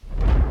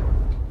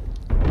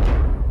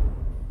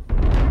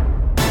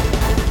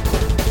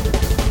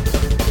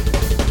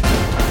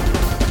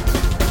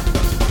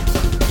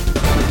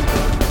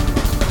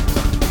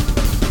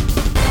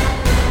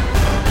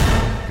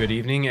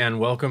and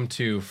welcome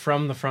to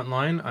From the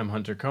Frontline. I'm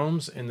Hunter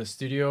Combs in the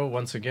studio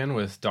once again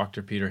with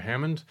Dr. Peter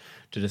Hammond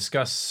to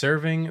discuss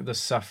serving the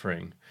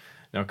suffering.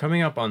 Now,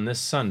 coming up on this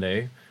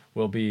Sunday,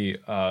 we'll be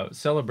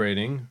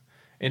celebrating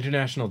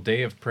International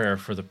Day of Prayer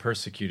for the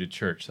Persecuted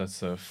Church. That's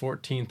the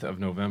 14th of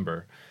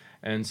November.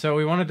 And so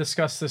we want to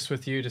discuss this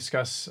with you,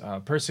 discuss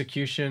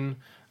persecution,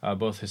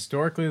 both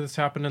historically that's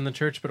happened in the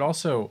church, but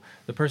also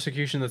the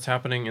persecution that's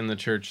happening in the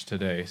church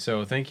today.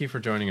 So thank you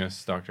for joining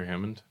us, Dr.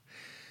 Hammond.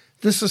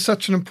 This is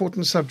such an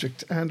important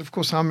subject, and of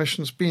course our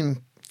mission's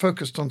been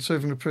focused on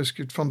serving the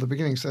persecuted from the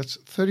beginning. So that's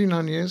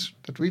 39 years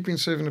that we've been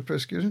serving the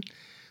persecuted.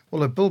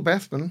 Although Bill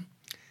Bathman,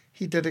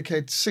 he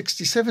dedicates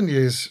 67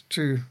 years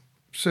to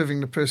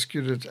serving the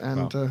persecuted,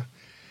 and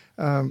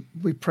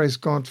we praise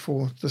God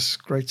for this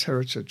great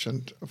heritage.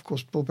 And of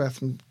course Bill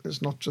Bathman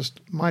is not just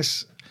my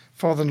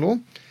father-in-law,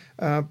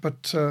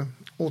 but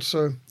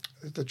also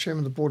the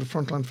chairman of the board of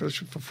Frontline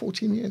Fellowship for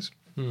 14 years.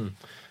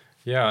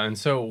 Yeah, and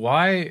so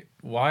why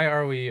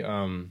are we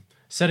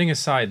setting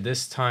aside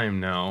this time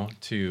now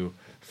to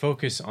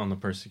focus on the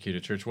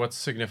persecuted church? What's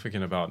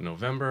significant about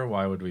November?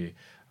 Why would we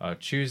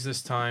choose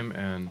this time?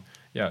 And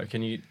yeah,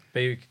 can you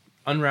maybe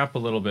unwrap a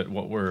little bit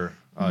what we're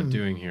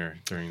doing here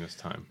during this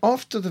time?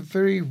 After the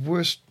very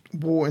worst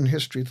war in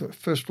history, the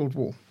First World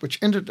War,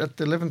 which ended at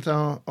the 11th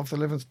hour of the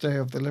 11th day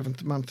of the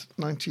 11th month,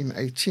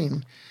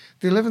 1918,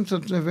 the 11th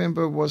of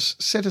November was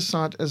set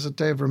aside as a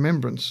day of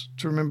remembrance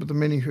to remember the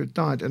many who had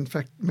died. In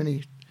fact,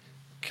 many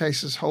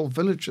cases, whole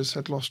villages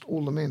had lost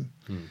all the men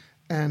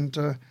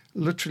and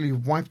literally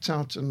wiped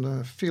out in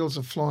the fields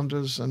of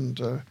Flanders and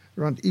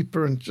around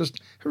Ypres, and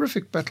just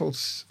horrific battle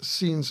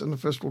scenes in the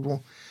First World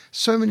War.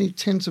 So many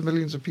tens of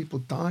millions of people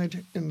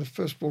died in the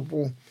First World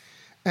War.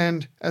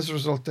 And as a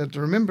result, they had the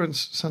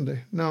Remembrance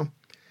Sunday. Now,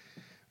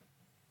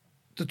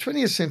 the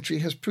 20th century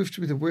has proved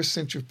to be the worst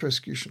century of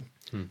persecution.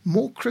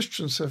 More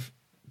Christians have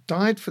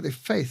died for their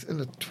faith in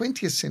the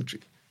 20th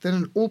century than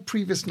in all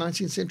previous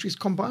 19th centuries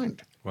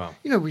combined. Wow.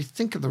 You know, we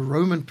think of the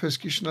Roman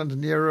persecution under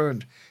Nero,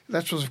 and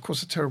that was, of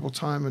course, a terrible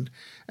time,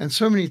 and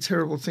so many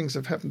terrible things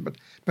have happened.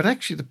 But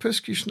actually, the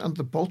persecution under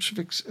the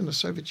Bolsheviks in the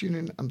Soviet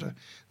Union, under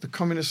the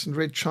communists in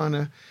Red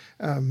China,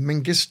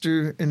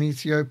 Mengistu in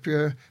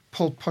Ethiopia,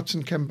 Pol Pot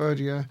in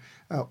Cambodia,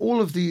 all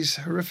of these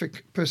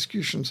horrific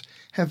persecutions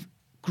have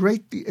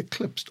greatly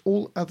eclipsed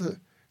all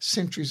other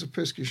centuries of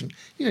persecution.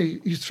 You know,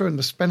 you throw in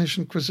the Spanish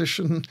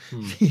Inquisition,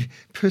 the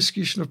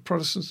persecution of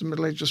Protestants in the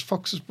Middle Ages,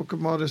 Fox's Book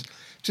of Martyrs,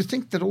 to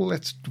think that all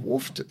that's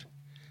dwarfed it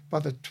by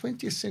the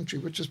 20th century,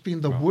 which has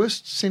been the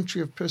worst century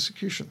of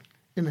persecution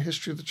in the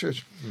history of the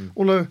church.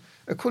 Although,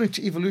 according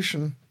to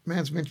evolution,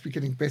 man's meant to be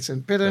getting better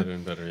and better. Better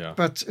and better, yeah.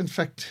 But in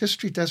fact,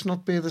 history does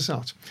not bear this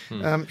out.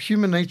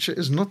 Human nature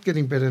is not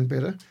getting better and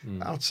better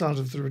outside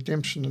of the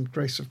redemption and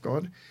grace of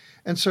God.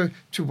 And so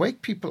to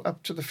wake people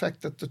up to the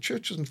fact that the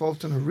church is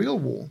involved in a real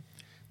war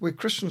where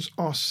Christians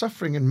are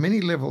suffering in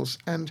many levels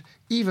and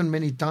even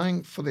many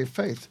dying for their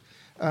faith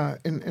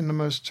in the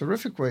most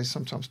horrific ways,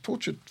 sometimes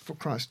tortured for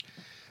Christ,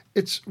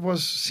 it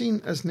was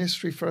seen as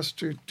necessary for us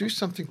to do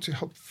something to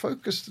help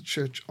focus the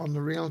church on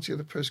the reality of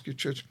the persecuted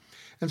church.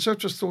 And so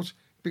it was thought,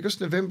 because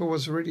November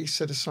was already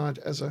set aside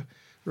as a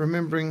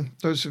remembering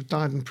those who've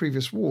died in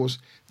previous wars,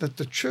 that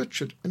the church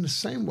should in the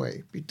same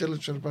way be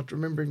diligent about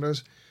remembering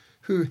those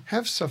who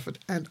have suffered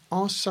and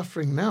are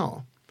suffering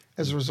now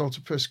as a result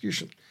of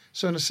persecution.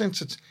 So in a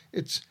sense,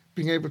 it's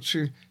being able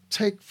to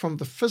take from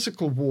the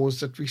physical wars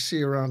that we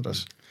see around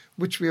us,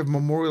 which we have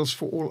memorials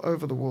for all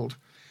over the world,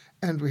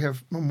 and we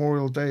have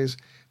memorial days,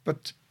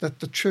 but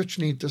that the church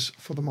needs this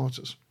for the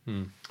martyrs.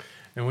 And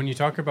when you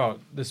talk about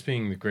this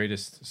being the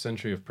greatest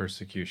century of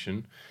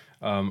persecution,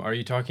 are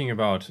you talking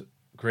about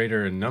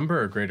greater in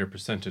number or greater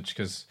percentage?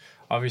 Because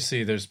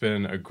obviously there's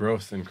been a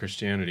growth in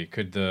Christianity.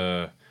 Could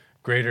the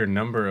greater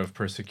number of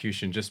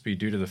persecution just be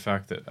due to the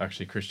fact that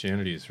actually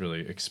Christianity has really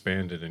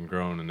expanded and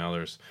grown, and now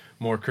there's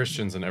more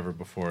Christians than ever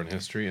before in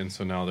history, and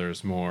so now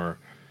there's more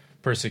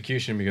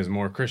persecution because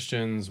more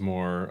Christians,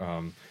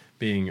 more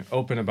being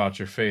open about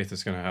your faith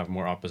is going to have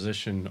more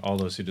opposition. All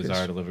those who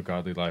desire to live a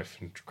godly life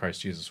in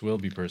Christ Jesus will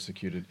be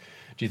persecuted.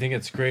 Do you think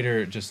it's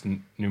greater just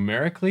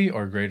numerically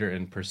or greater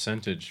in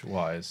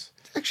percentage-wise?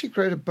 It's actually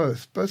greater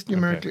both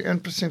numerically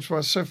and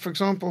percentage-wise. So, for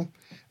example,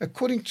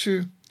 according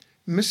to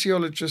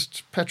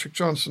missiologist Patrick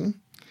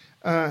Johnson,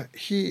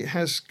 he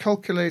has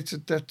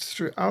calculated that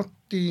throughout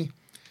the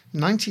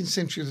 19th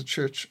century of the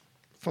church,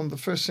 from the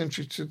first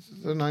century to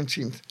the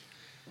 19th,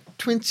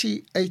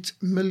 28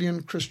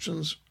 million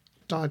Christians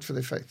died for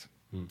their faith.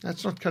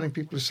 That's not counting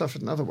people who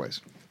suffered in other ways,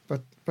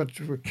 but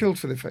were killed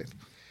for their faith.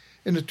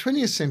 In the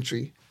 20th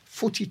century,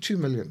 42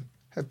 million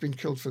have been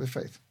killed for their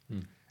faith.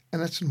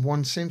 And that's in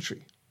one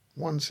century.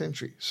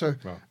 So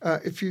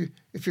if you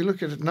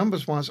look at it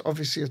numbers-wise,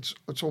 obviously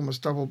it's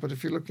almost double. But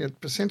if you're looking at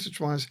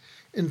percentage-wise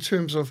in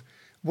terms of,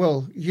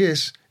 well,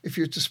 yes, if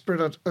you were to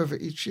spread out over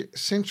each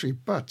century,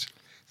 but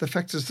the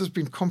fact is this has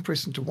been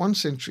compressed into one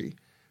century,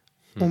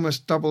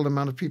 almost double the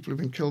amount of people who've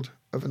been killed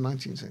over the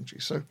 19th century.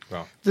 So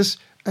this,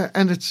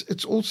 and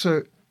it's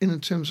also in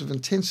terms of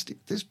intensity.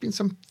 There's been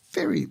some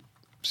very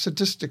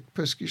sadistic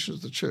persecutions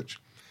of the church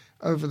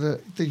over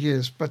the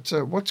years. But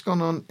what's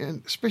gone on,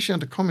 especially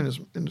under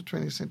communism in the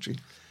 20th century,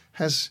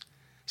 has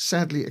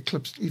sadly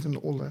eclipsed even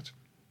all that.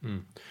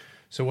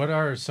 So what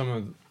is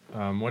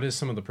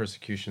some of the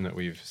persecution that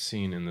we've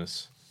seen in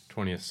this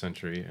 20th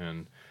century?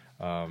 And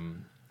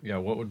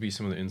what would be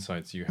some of the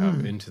insights you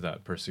have into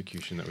that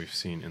persecution that we've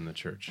seen in the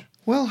church?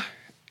 Well,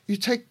 you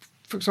take,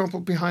 for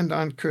example, behind the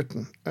Iron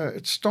Curtain.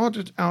 It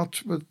started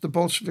out with the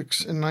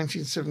Bolsheviks in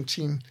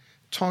 1917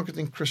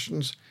 targeting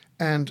Christians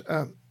and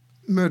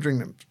murdering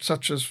them,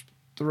 such as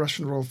the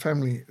Russian royal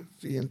family,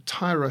 the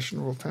entire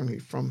Russian royal family,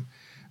 from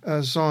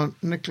Tsar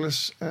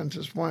Nicholas and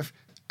his wife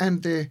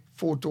and their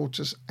 4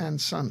 daughters and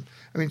son.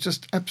 I mean,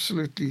 just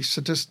absolutely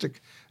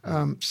sadistic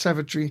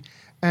savagery.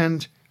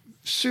 And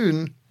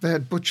soon they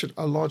had butchered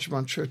a large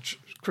amount of church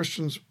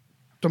Christians,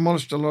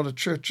 demolished a lot of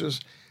churches,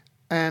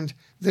 and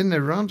then they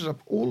rounded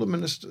up all the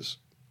ministers,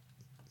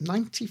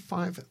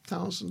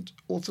 95,000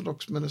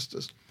 Orthodox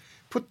ministers,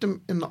 put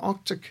them in the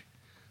Arctic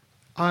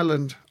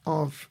island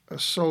of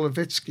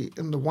Solovetsky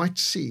in the White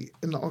Sea,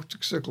 in the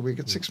Arctic Circle, where you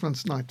get 6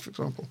 months' night, for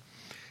example.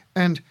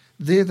 And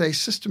there they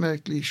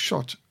systematically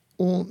shot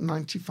all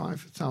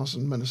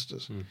 95,000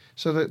 ministers.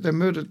 So they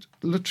murdered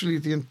literally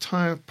the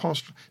entire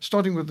pastor,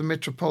 starting with the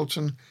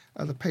Metropolitan,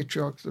 the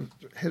Patriarch, the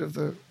head of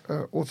the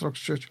Orthodox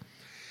Church.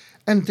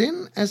 And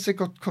then as they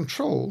got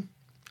control,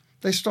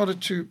 they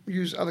started to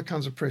use other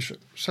kinds of pressure,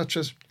 such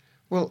as,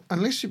 well,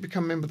 unless you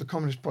become a member of the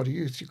Communist Party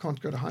Youth, you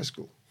can't go to high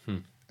school.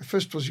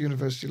 First it was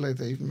university,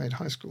 later they even made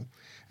high school.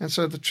 And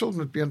so the children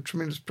would be under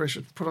tremendous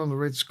pressure to put on the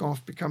red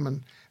scarf, become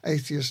an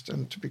atheist,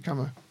 and to become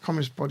a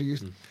Communist Party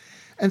Youth.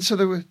 And so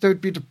they would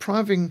be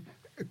depriving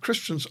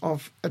Christians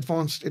of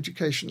advanced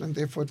education and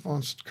therefore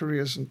advanced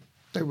careers. And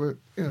they were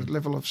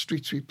level of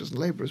street sweepers and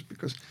laborers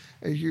because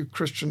you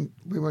Christian,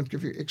 we won't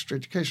give you extra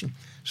education.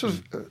 Sort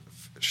of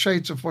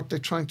shades of what they're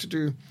trying to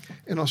do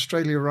in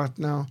Australia right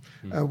now,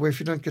 where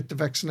if you don't get the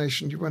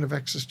vaccination, you won't have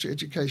access to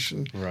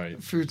education,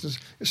 food.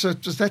 So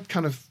it was that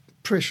kind of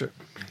pressure.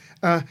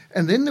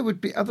 And then there would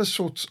be other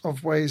sorts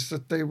of ways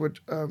that they would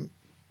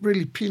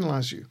really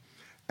penalize you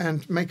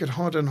and make it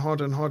harder and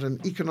harder and harder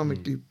and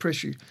economically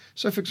pressure you.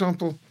 So, for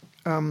example,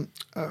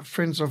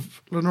 friends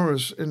of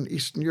Lenora's in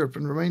Eastern Europe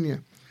and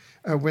Romania,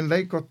 when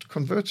they got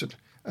converted,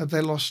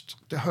 they lost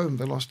their home,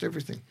 they lost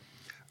everything.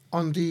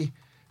 On the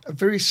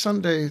very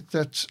Sunday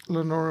that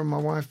Lenora, my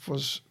wife,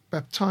 was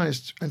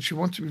baptized, and she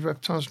wanted to be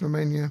baptized in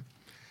Romania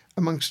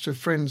amongst her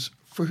friends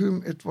for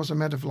whom it was a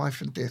matter of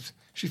life and death.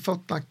 She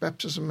felt like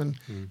baptism in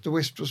the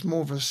West was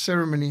more of a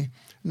ceremony,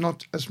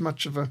 not as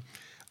much of a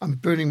I'm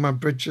burning my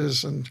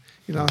bridges and,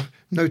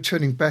 no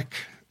turning back,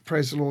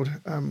 praise the Lord,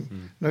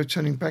 no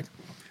turning back.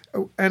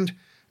 Oh, and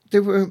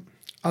there were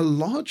a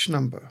large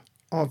number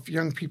of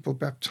young people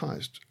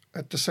baptized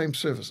at the same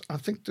service. I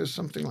think there's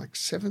something like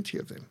 70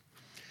 of them.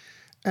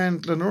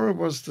 And Lenora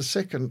was the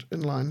second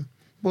in line.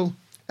 Well,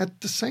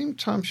 at the same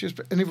time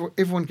and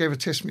everyone gave a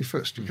testimony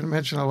first. You can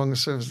imagine how long a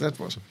service that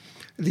was.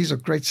 These are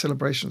great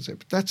celebrations there,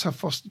 but that's how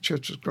fast the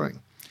church was growing.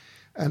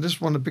 And this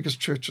is one of the biggest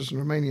churches in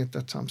Romania at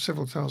that time,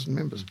 several thousand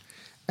members.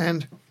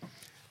 And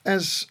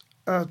as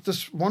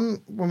this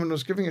one woman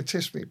was giving a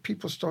testimony,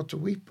 people started to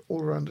weep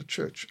all around the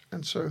church.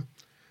 And so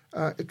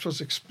it was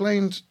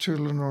explained to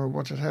Lenora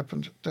what had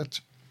happened,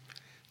 that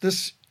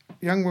this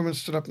young woman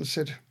stood up and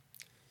said,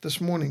 this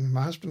morning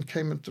my husband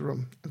came into the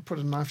room and put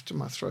a knife to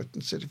my throat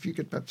and said, if you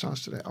get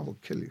baptized today, I will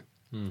kill you.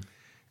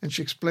 And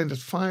she explained that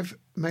 5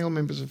 male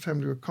members of the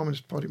family were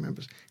Communist Party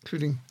members,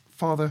 including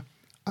father,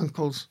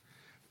 uncles,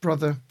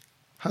 brother,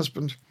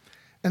 husband,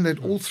 and they'd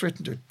all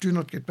threatened her, do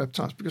not get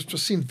baptized, because it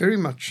was seen very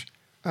much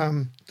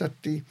that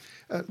the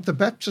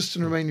Baptists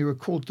in Romania were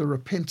called the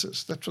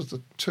repenters. That was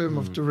the term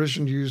of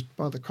derision used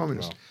by the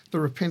communists, the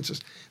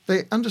repenters.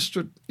 They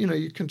understood,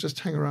 you can just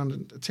hang around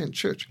and attend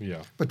church.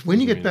 But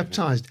when you get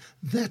baptized,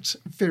 that's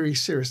very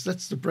serious.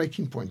 That's the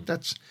breaking point.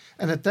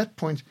 And at that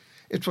point,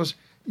 it was,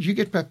 you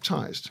get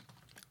baptized,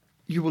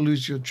 you will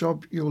lose your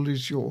job, you will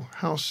lose your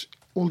house,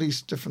 all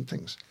these different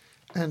things.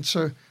 And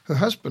so her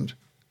husband,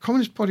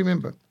 Communist Party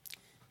member,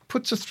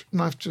 puts a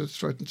knife to his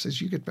throat and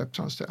says, you get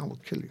baptized, I will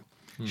kill you.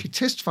 She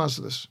testifies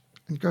to this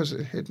and goes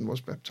ahead and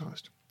was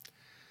baptized.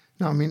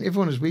 Now,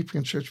 everyone is weeping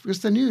in church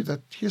because they knew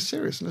that he's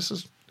serious, and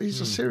these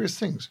are serious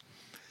things.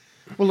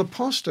 Well, the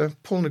pastor,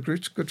 Paul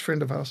Negrut, good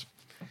friend of ours,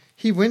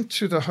 he went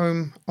to the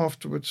home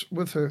afterwards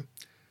with her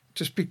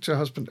to speak to her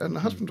husband, and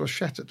the husband was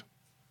shattered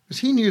because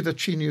he knew that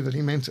she knew that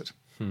he meant it.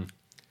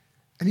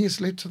 And he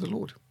is led to the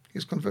Lord. He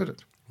is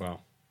converted.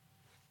 Wow.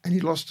 And he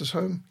lost his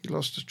home, he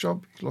lost his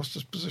job, he lost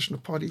his position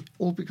of party,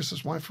 all because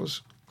his wife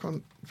was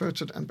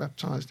converted and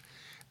baptized.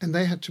 And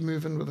they had to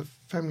move in with a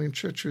family in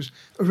church who's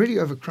already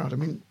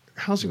overcrowded.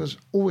 Housing was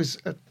always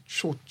at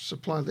short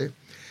supply there.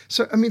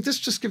 So, this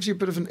just gives you a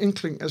bit of an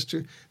inkling as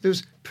to there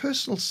was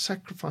personal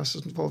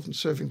sacrifices involved in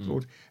serving the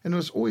Lord, and there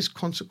was always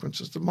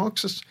consequences. The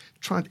Marxists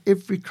tried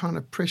every kind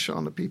of pressure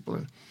on the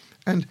people.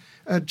 And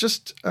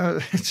just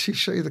to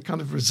show you the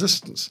kind of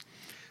resistance,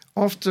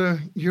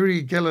 after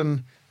Yuri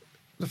Gagarin,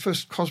 the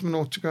first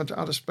cosmonaut to go into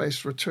outer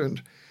space,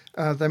 returned,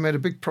 They made a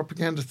big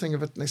propaganda thing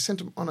of it, and they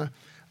sent him on a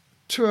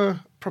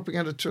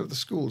propaganda tour of the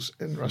schools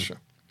in Russia.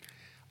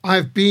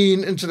 I've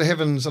been into the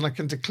heavens, and I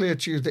can declare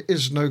to you there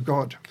is no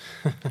God.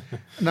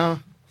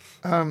 Now,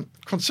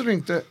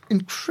 considering the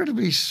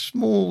incredibly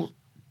small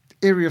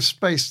area of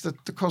space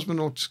that the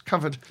cosmonauts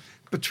covered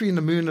between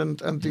the moon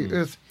and the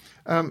Earth,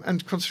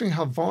 and considering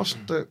how vast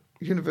the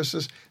universe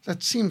is,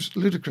 that seems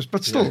ludicrous.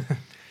 But still,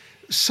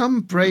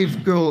 some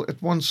brave girl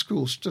at one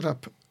school stood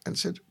up and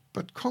said,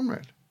 "But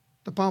comrade,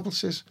 the Bible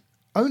says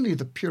only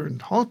the pure in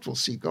heart will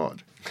see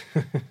God."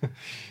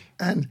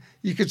 And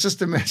you could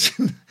just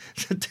imagine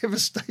the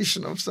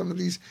devastation of some of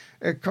these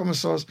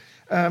commissars.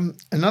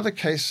 Another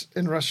case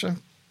in Russia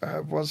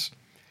was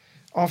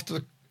after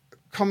the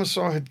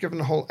commissar had given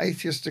a whole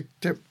atheistic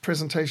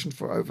presentation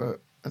for over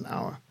an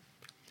hour.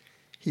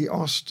 He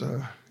asked,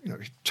 he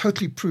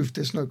totally proved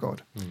there's no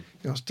God.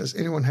 He asked, "Does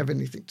anyone have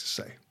anything to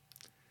say?"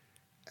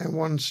 And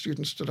one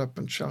student stood up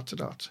and shouted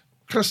out,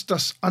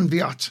 "Christus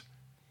anviat,"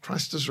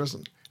 Christ is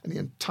risen. And the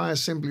entire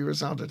assembly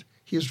resounded,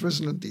 "He is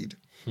risen indeed."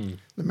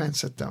 The man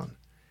sat down.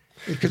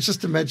 You could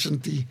just imagine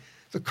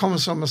the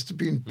commissar must have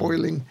been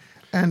boiling,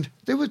 and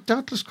there were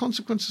doubtless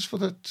consequences for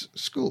that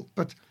school.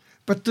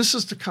 But this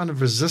is the kind of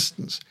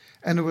resistance,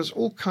 and it was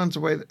all kinds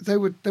of ways. They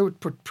would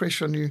put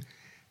pressure on you,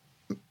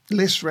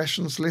 less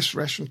rations, less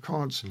ration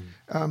cards,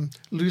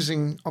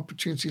 losing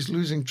opportunities,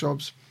 losing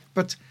jobs.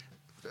 But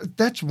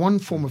that's one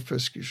form of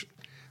persecution.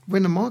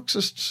 When the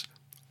Marxists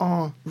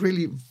are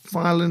really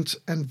violent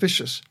and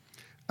vicious,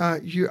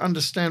 you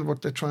understand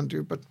what they're trying to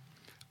do. But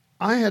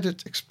I had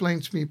it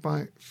explained to me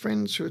by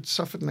friends who had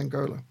suffered in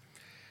Angola.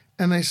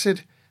 And they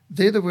said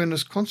there they were in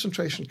this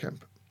concentration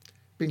camp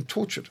being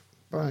tortured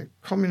by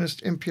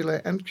communist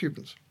MPLA and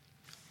Cubans.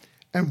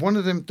 And one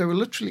of them, they were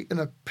literally in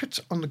a pit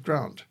on the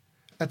ground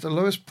at the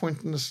lowest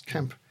point in this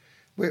camp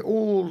where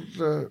all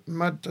the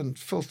mud and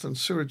filth and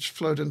sewage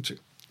flowed into.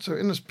 So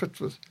in this pit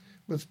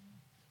with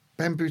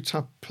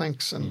bamboo-type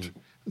planks and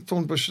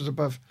thorn bushes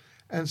above.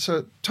 And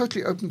so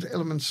totally open to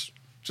elements,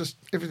 just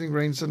everything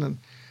rains in, and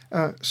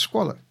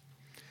squalor.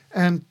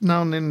 And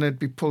now and then they'd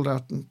be pulled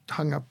out and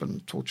hung up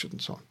and tortured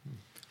and so on.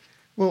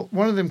 Well,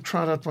 one of them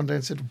cried out one day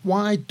and said,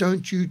 "Why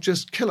don't you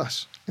just kill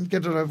us and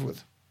get it over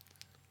with?"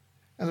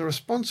 And the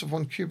response of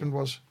one Cuban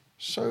was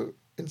so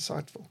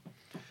insightful.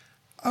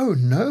 "Oh,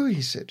 no,"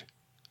 he said,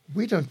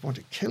 "we don't want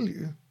to kill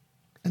you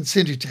and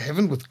send you to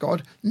heaven with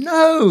God.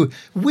 No,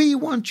 we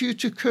want you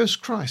to curse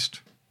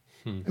Christ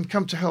and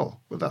come to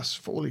hell with us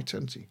for all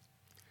eternity."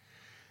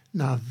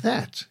 Now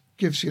that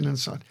gives you an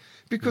insight,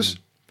 because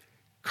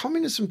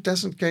communism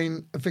doesn't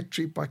gain a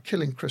victory by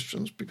killing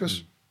Christians,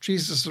 because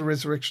Jesus is the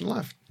resurrection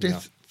life.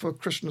 Death for a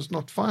Christian is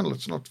not final,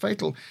 it's not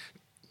fatal.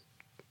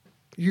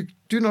 You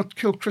do not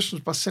kill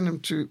Christians by sending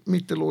them to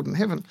meet the Lord in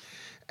heaven.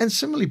 And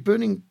similarly,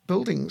 burning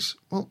buildings,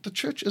 well, the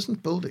church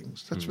isn't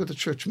buildings. That's where the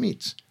church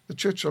meets. The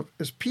church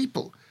is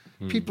people,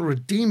 people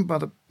redeemed by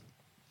the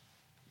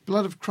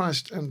blood of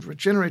Christ and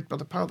regenerate by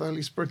the power of the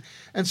Holy Spirit.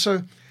 And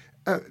so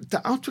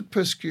the outward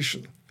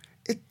persecution,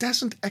 it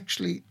doesn't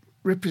actually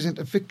represent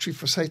a victory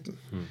for Satan.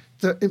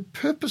 The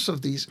purpose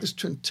of these is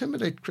to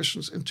intimidate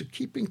Christians into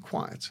keeping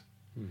quiet,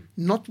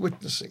 not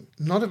witnessing,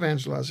 not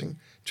evangelizing,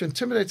 to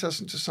intimidate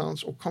us into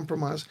silence or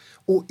compromise,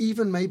 or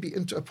even maybe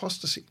into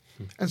apostasy.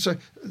 And so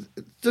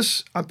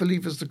this, I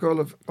believe, is the goal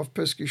of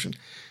persecution.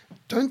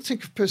 Don't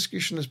think of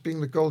persecution as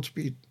being the goal to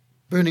be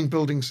burning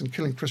buildings and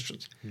killing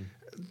Christians.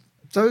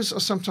 Those are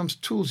sometimes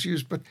tools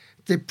used, but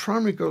their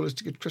primary goal is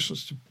to get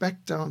Christians to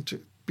back down,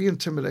 to be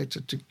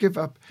intimidated, to give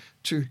up,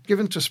 to give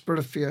into a spirit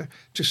of fear,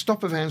 to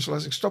stop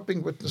evangelizing, stop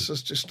being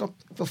witnesses, to stop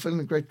fulfilling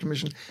the Great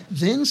Commission.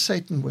 Then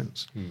Satan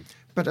wins.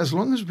 But as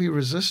long as we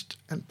resist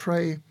and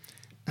pray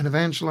and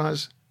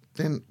evangelize,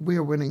 then we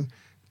are winning.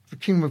 The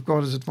kingdom of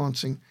God is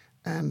advancing,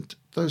 and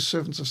those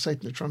servants of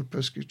Satan who are trying to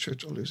persecute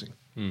church are losing.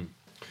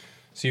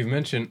 So you've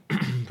mentioned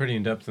pretty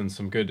in depth and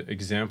some good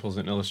examples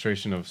and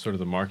illustration of sort of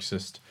the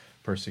Marxist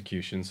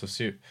persecution. So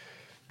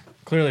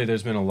clearly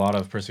there's been a lot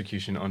of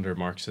persecution under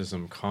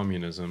Marxism,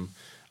 communism.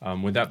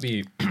 Would that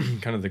be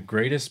kind of the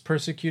greatest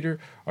persecutor?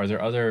 Are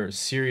there other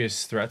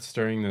serious threats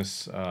during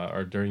this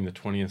or during the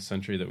 20th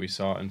century that we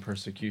saw in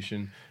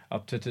persecution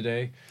up to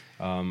today?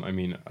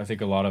 I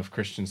think a lot of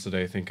Christians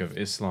today think of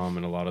Islam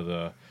and a lot of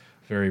the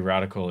very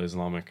radical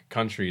Islamic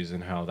countries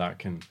and how that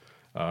can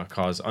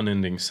cause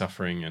unending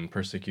suffering and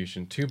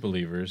persecution to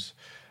believers.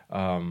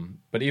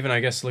 But even,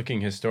 I guess,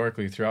 looking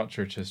historically throughout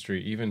church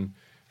history, even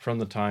from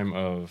the time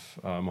of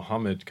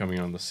Muhammad coming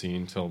on the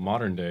scene till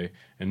modern day,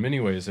 in many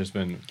ways there's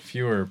been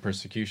fewer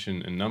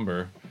persecution in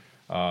number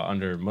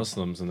under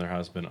Muslims than there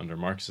has been under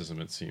Marxism,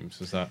 it seems.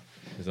 Is that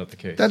the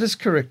case? That is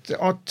correct.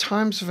 There are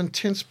times of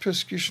intense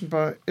persecution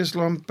by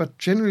Islam, but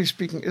generally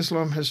speaking,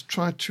 Islam has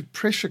tried to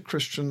pressure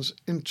Christians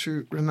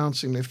into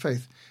renouncing their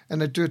faith.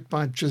 And they do it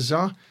by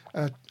jaza,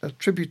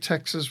 tribute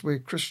taxes where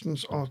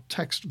Christians are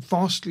taxed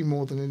vastly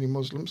more than any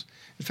Muslims.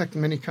 In fact,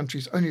 in many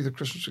countries, only the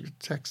Christians would get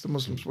taxed, the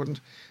Muslims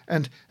wouldn't.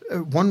 And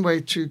one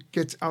way to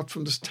get out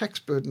from this tax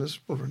burden is,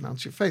 well,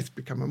 renounce your faith,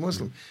 become a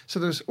Muslim. So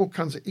there's all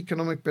kinds of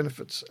economic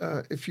benefits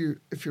if you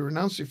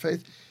renounce your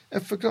faith.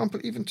 For example,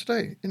 even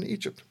today in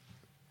Egypt,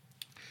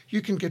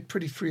 you can get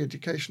pretty free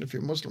education if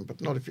you're Muslim, but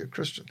not if you're a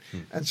Christian.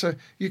 And so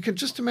you can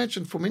just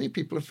imagine for many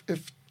people,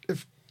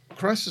 if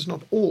Christ is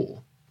not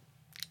all,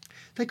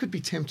 they could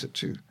be tempted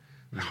to,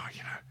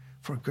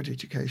 for a good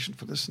education,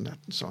 for this and that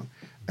and so on.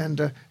 And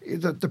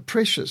the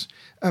pressures.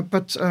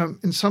 But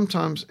in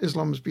sometimes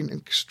Islam has been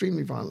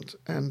extremely violent.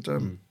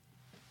 And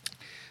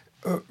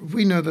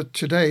we know that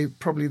today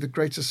probably the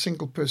greatest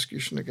single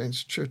persecution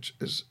against church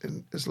is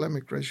in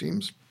Islamic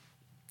regimes.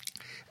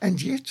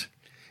 And yet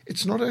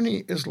it's not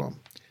only Islam.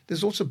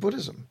 There's also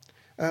Buddhism.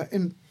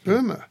 In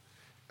Burma,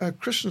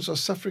 Christians are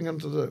suffering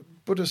under the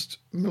Buddhist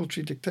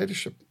military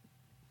dictatorship.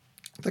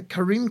 The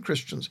Karen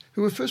Christians,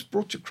 who were first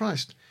brought to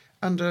Christ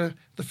under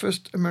the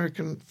first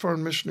American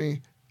foreign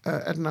missionary,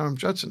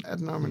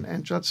 Adoniram and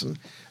Ann Judson,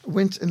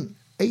 went in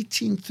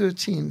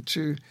 1813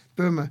 to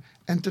Burma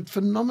and did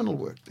phenomenal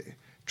work there,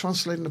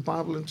 translating the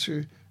Bible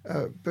into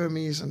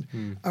Burmese.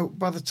 And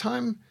by the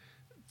time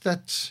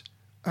that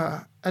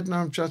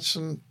Adoniram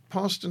Judson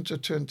passed into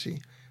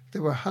eternity,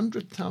 there were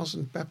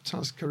 100,000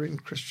 baptized Karen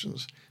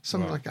Christians,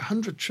 something like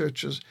 100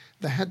 churches.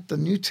 They had the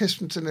New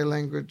Testament in their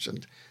language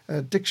and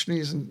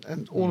dictionaries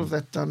and all of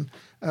that done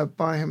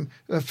by him.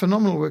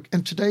 Phenomenal work.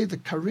 And today the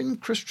Karen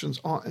Christians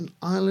are an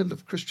island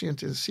of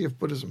Christianity, the Sea of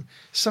Buddhism,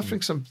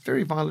 suffering some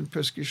very violent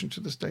persecution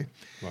to this day.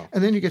 Wow.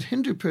 And then you get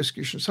Hindu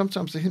persecution.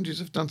 Sometimes the Hindus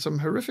have done some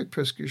horrific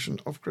persecution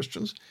of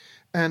Christians.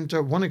 And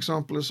one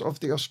example is of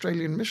the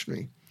Australian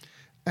missionary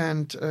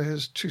and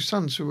his two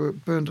sons who were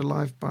burned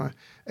alive by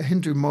a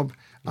Hindu mob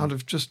out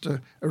of just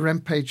a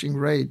rampaging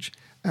rage.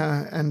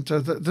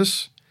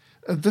 This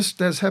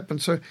does happen.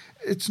 So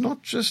it's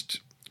not just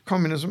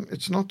communism.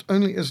 It's not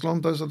only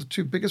Islam. Those are the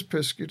two biggest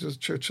persecutors of the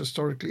church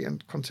historically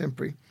and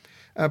contemporary.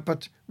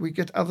 But we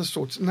get other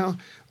sorts. Now,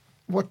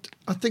 what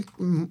I think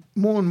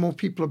more and more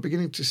people are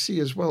beginning to see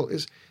as well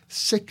is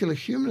secular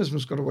humanism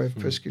has got a way of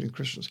persecuting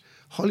Christians.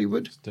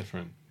 Hollywood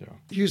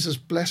uses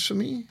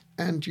blasphemy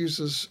and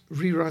uses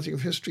rewriting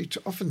of history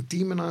to often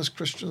demonize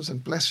Christians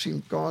and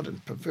blaspheme God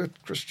and pervert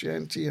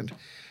Christianity, and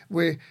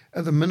where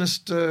the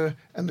minister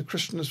and the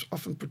Christian is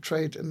often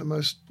portrayed in the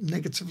most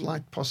negative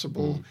light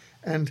possible.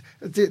 And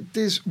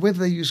there's, whether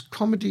they use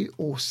comedy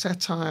or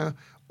satire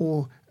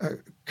or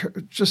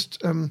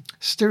just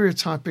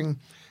stereotyping,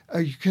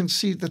 you can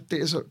see that there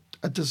is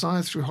a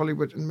desire through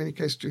Hollywood in many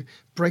cases to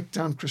break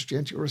down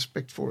Christianity or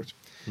respect for it.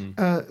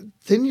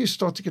 Then you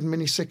start to get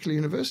many secular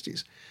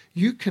universities.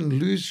 You can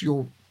lose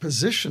your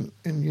position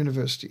in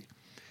university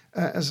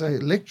as a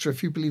lecturer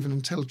if you believe in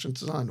intelligent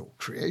design or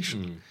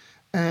creation.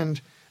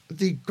 And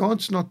the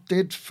God's Not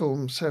Dead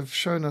films have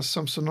shown us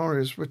some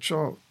scenarios which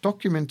are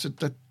documented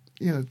that,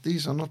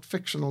 these are not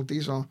fictional,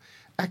 these are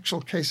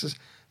actual cases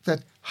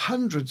that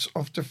hundreds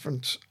of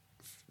different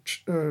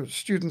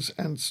students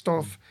and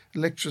staff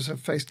lecturers have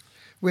faced,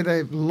 where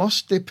they've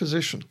lost their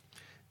position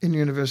in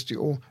university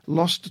or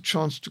lost the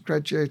chance to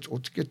graduate or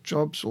to get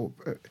jobs. Or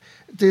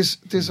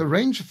there's a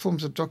range of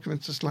forms of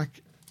documents that's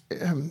like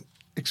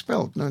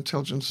Expelled, No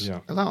Intelligence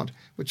Allowed,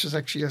 which is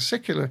actually a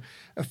secular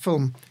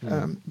film.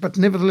 But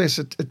nevertheless,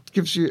 it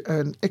gives you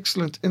an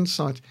excellent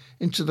insight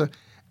into the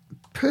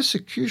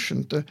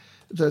persecution,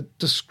 the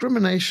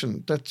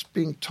discrimination that's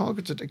being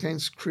targeted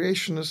against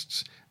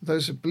creationists,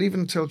 those who believe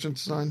in intelligent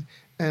design,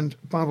 and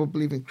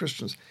Bible-believing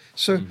Christians.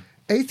 So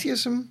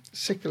atheism,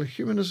 secular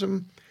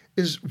humanism,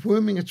 is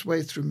worming its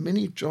way through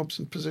many jobs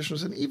and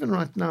positions. And even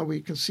right now,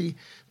 we can see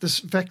this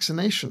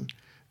vaccination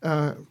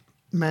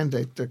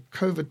mandate, the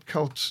COVID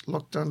cult,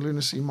 lockdown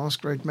lunacy,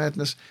 masquerade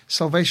madness,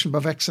 salvation by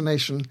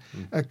vaccination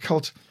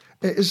cult,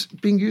 is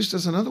being used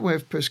as another way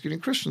of persecuting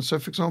Christians. So,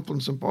 for example,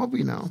 in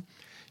Zimbabwe now,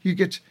 you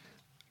get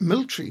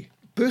military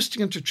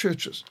bursting into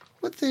churches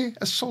with their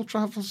assault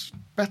rifles,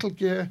 battle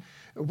gear,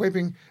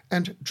 webbing,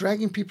 and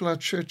dragging people out of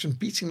church and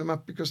beating them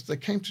up because they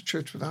came to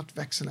church without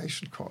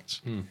vaccination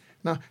cards.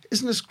 Now,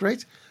 isn't this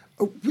great?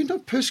 We're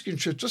not persecuting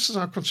church just as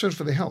our concern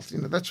for their health.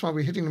 That's why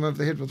we're hitting them over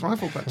the head with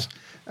rifle butts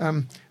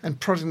and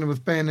prodding them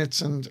with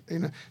bayonets. And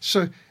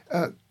so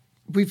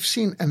we've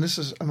seen, and this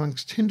is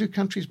amongst Hindu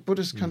countries,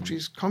 Buddhist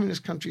countries,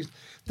 communist countries,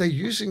 they're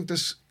using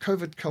this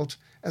COVID cult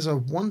as a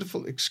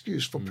wonderful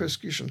excuse for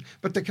persecution,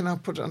 but they can now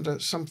put it under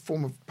some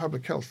form of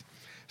public health.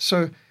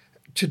 So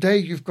today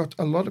you've got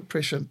a lot of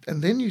pressure,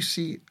 and then you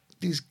see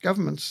these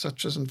governments,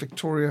 such as in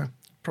Victoria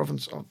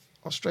province of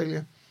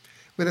Australia,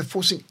 where they're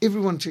forcing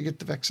everyone to get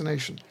the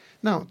vaccination.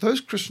 Now,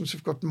 those Christians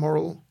who've got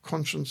moral,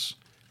 conscience,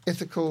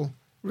 ethical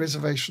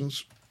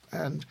reservations,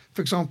 and,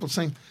 for example,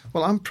 saying,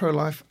 well, I'm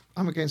pro-life,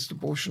 I'm against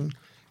abortion,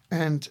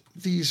 and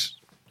these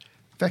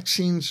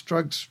vaccines,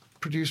 drugs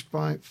produced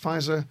by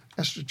Pfizer,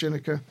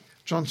 AstraZeneca,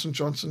 Johnson &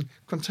 Johnson,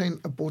 contain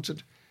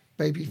aborted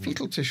baby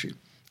fetal tissue.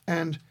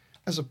 And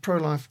as a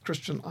pro-life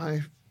Christian,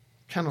 I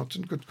cannot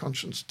in good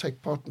conscience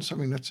take part in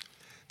something that's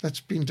that's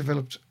been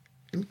developed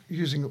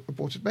using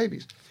aborted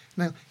babies.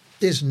 Now,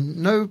 there's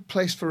no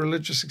place for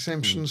religious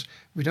exemptions.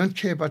 We don't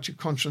care about your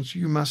conscience.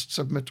 You must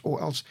submit or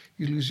else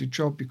you lose your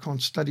job. You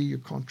can't study. You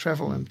can't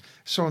travel, and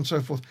so on and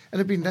so forth. And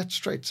it'd been that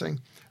straight, saying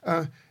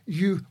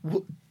you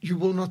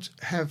will not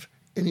have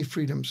any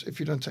freedoms if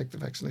you don't take the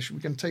vaccination.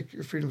 We can take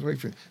your freedoms away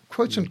from you.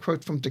 Quote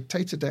unquote from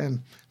Dictator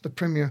Dan, the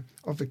Premier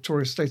of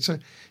Victoria State. So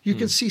you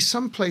can see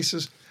some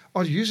places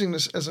are using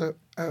this as a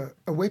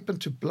weapon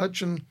to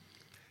bludgeon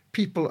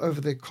people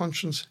over their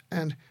conscience,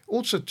 and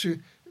also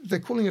they're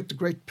calling it the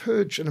Great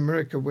Purge in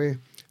America, where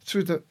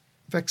through the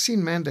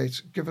vaccine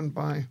mandates given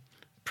by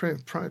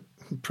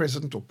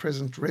President or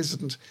President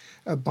Resident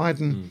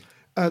Biden,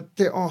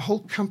 there are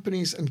whole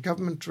companies and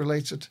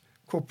government-related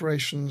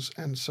corporations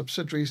and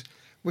subsidiaries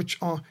which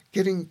are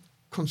getting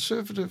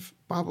conservative,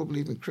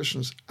 Bible-believing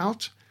Christians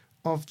out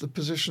of the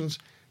positions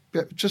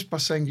just by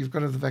saying you've got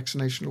to have the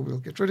vaccination or we'll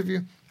get rid of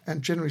you.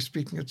 And generally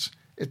speaking,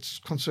 it's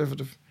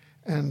conservative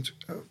and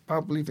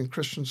Bible-believing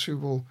Christians who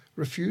will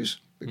refuse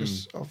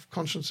because of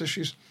conscience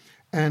issues.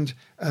 And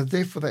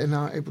therefore, they are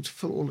now able to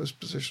fill all those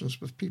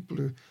positions with people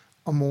who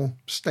are more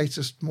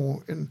statist,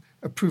 more in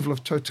approval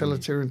of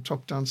totalitarian,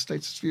 top-down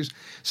statist views.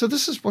 So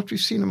this is what we've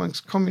seen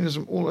amongst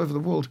communism all over the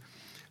world.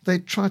 They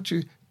try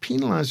to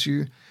penalize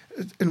you.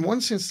 In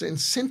one sense, they're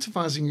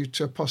incentivizing you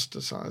to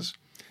apostatize,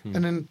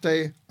 and then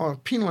they are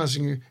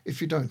penalizing you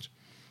if you don't.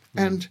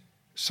 And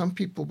some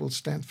people will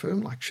stand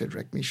firm, like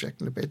Shadrach, Meshach,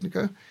 and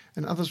Abednego,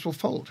 and others will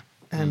fold.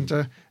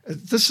 And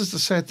this is the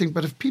sad thing.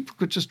 But if people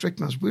could just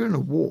recognize we're in a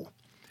war,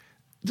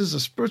 this is a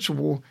spiritual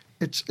war.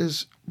 It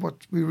is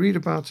what we read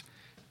about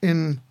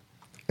in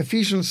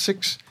Ephesians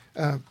 6,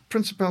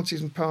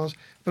 principalities and powers.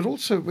 But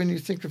also when you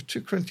think of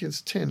 2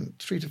 Corinthians 10,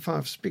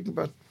 3-5, speaking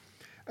about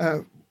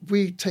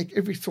we take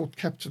every thought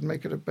captive and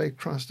make it obey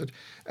Christ.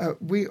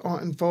 We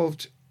are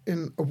involved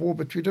in a war,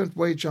 but we don't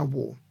wage our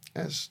war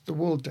as the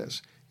world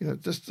does.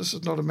 This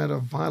is not a matter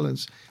of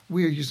violence.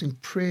 We are using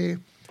prayer,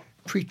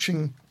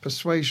 preaching,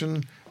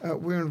 persuasion.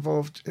 We're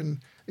involved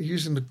in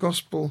using the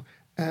gospel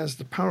as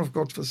the power of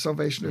God for the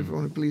salvation of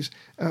everyone who believes.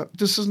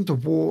 This isn't a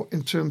war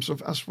in terms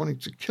of us wanting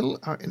to kill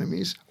our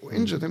enemies or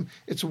injure them.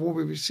 It's a war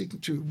where we're seeking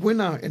to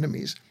win our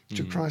enemies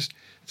to Christ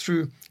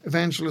through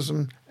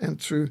evangelism and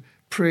through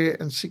prayer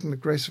and seeking the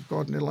grace of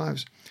God in their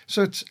lives.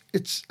 So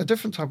it's a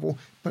different type of war,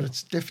 but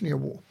it's definitely a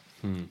war.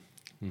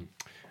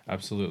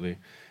 Absolutely.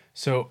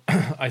 So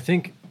I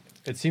think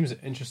it seems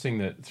interesting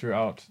that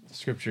throughout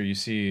Scripture you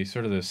see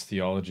sort of this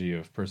theology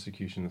of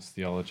persecution, this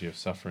theology of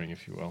suffering,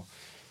 if you will.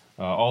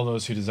 All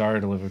those who desire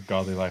to live a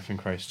godly life in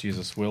Christ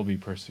Jesus will be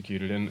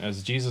persecuted. And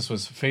as Jesus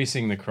was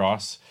facing the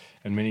cross,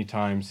 and many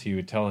times he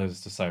would tell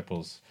his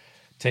disciples,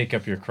 take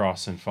up your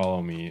cross and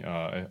follow me.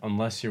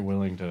 Unless you're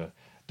willing to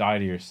die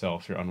to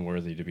yourself, you're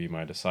unworthy to be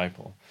my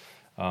disciple.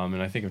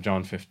 And I think of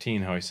John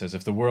 15, how he says,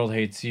 if the world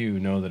hates you,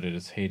 know that it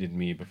has hated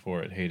me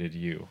before it hated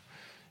you.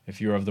 If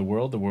you are of the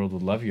world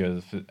would love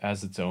you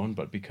as its own,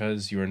 but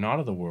because you are not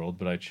of the world,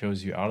 but I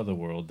chose you out of the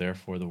world,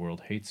 therefore the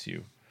world hates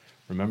you.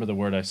 Remember the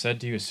word I said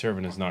to you, a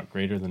servant is not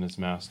greater than his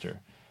master.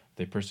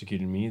 They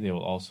persecuted me, they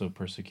will also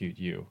persecute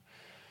you.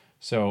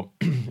 So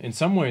in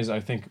some ways, I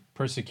think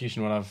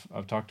persecution, when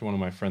I've talked to one of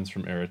my friends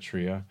from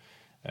Eritrea,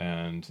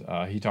 and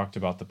he talked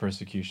about the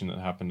persecution that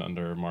happened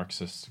under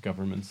Marxist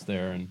governments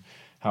there, and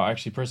how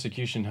actually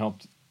persecution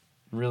helped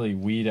really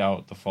weed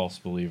out the false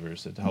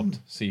believers. It helped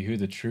see who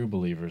the true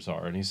believers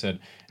are. And he said,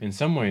 in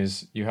some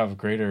ways, you have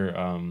greater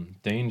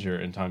danger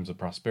in times of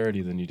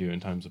prosperity than you do in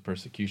times of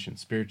persecution,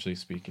 spiritually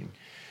speaking.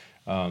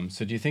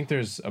 So do you think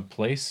there's a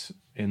place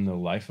in the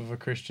life of a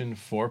Christian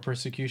for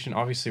persecution?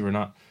 Obviously, we're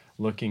not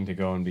looking to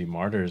go and be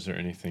martyrs or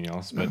anything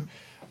else, but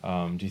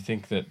do you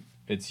think that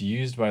it's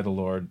used by the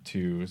Lord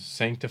to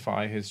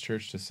sanctify his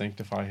church, to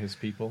sanctify his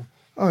people?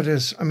 Oh, it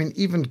is. I mean,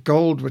 even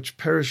gold which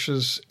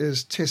perishes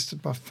is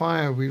tested by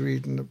fire, we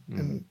read in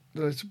the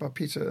letter by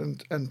Peter.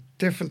 And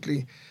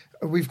definitely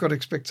we've got to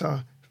expect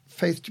our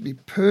faith to be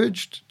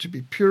purged, to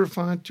be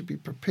purified, to be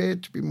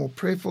prepared, to be more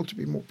prayerful, to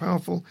be more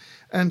powerful.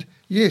 And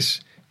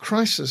yes,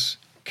 crisis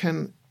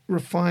can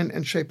refine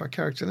and shape our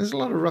character. And there's a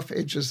lot of rough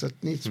edges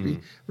that needs to be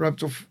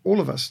rubbed off all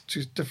of us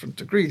to different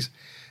degrees.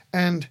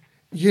 And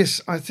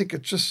yes, I think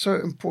it's just so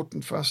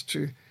important for us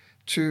to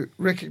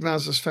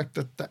recognize this fact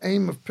that the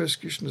aim of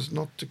persecution is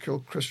not to kill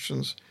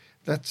Christians.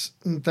 That's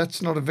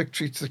not a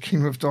victory to the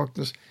kingdom of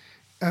darkness.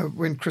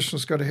 When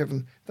Christians go to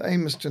heaven, the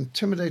aim is to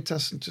intimidate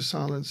us into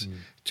silence,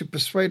 to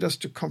persuade us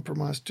to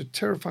compromise, to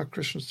terrify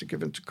Christians to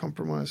give in to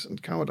compromise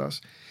and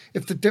cowardice.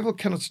 If the devil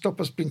cannot stop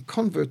us being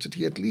converted,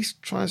 he at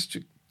least tries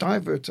to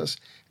divert us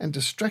and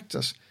distract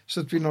us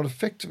so that we're not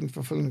effective in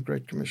fulfilling the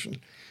Great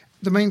Commission.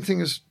 The main thing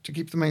is to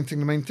keep the main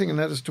thing, and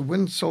that is to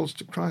win souls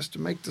to Christ,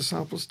 to make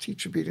disciples,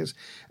 teach obedience.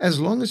 As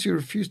long as you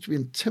refuse to be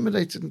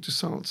intimidated into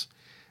silence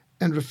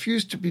and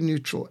refuse to be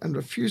neutral and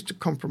refuse to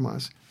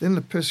compromise, then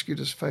the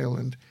persecutors fail.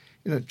 And,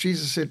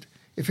 Jesus said,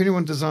 if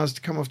anyone desires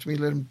to come after me,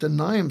 let him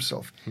deny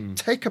himself,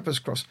 take up his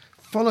cross,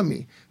 follow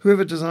me.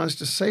 Whoever desires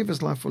to save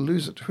his life will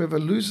lose it. Whoever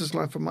loses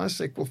life for my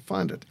sake will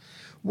find it.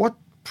 What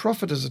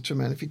profit is it to a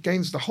man if he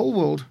gains the whole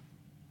world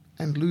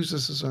and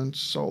loses his own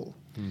soul.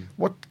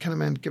 What can a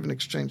man give in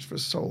exchange for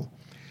his soul?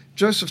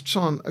 Joseph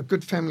Tson, a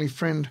good family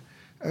friend,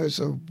 is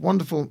a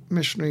wonderful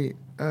missionary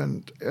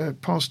and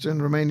pastor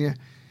in Romania.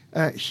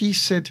 He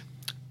said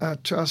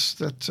to us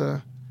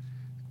that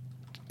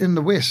in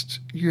the West,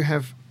 you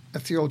have a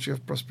theology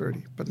of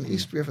prosperity, but in the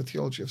East, we have a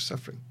theology of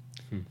suffering.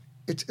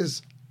 It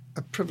is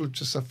a privilege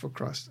to suffer for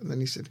Christ. And then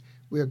he said,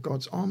 we are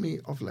God's army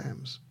of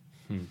lambs.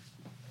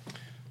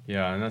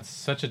 Yeah, and that's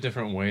such a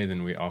different way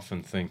than we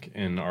often think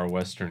in our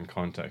Western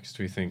context.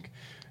 We think,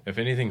 if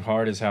anything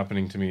hard is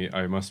happening to me,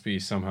 I must be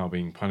somehow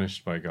being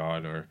punished by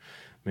God, or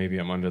maybe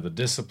I'm under the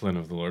discipline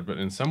of the Lord. But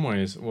in some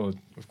ways, well,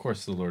 of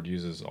course, the Lord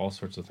uses all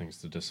sorts of things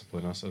to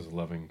discipline us, as a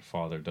loving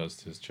father does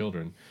to his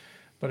children.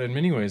 But in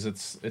many ways,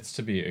 it's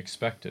to be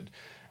expected.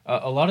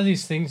 A lot of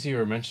these things you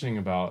were mentioning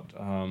about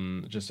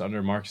just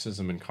under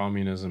Marxism and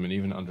communism, and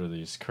even under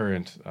these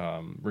current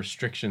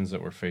restrictions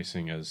that we're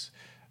facing as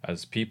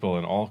people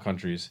in all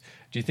countries,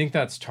 do you think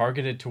that's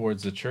targeted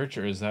towards the church,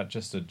 or is that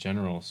just a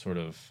general sort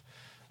of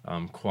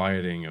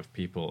quieting of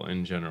people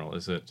in general?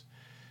 Is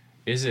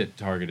it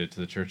targeted to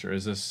the church, or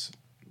is this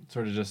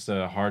sort of just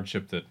a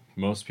hardship that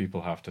most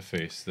people have to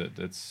face, that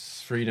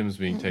its freedom's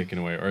being taken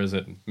away, or is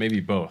it maybe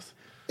both?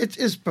 It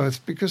is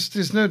both, because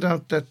there's no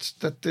doubt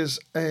that there's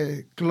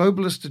a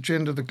globalist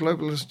agenda. The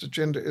globalist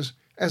agenda is,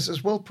 as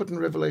is well put in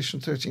Revelation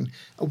 13,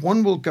 a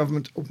one-world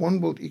government, a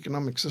one-world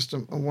economic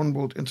system, a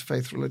one-world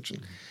interfaith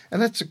religion. And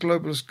that's a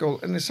globalist goal.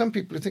 And there's some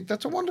people who think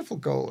that's a wonderful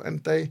goal,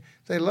 and they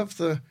love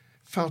the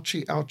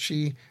Fauci,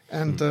 ouchie,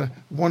 and the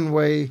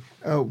one-way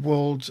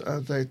world.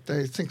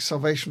 They think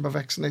salvation by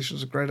vaccination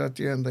is a great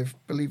idea, and they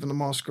believe in the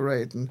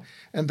masquerade, and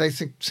they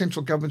think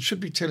central government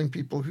should be telling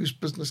people whose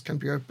business can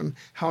be open,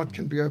 how it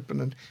can be open,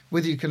 and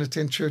whether you can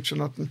attend church or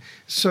not. And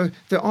so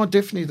there are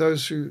definitely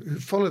those who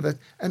follow that,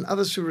 and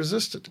others who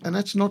resist it, and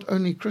that's not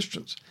only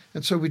Christians.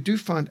 And so we do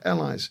find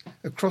allies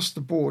across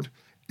the board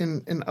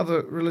in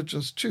other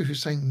religions too, who are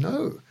saying,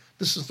 no,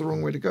 this is the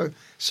wrong way to go.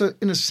 So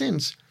in a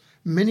sense,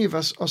 many of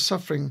us are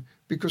suffering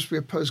because we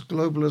oppose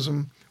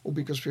globalism, or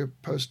because we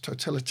oppose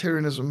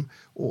totalitarianism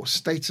or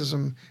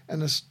statism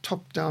and this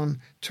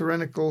top-down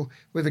tyrannical,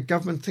 where the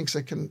government thinks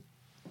they can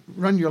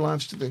run your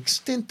lives to the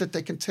extent that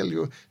they can tell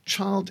your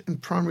child in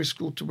primary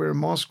school to wear a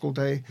mask all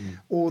day,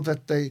 or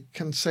that they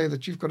can say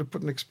that you've got to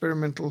put an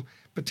experimental,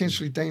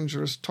 potentially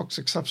dangerous,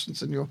 toxic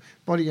substance in your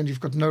body and you've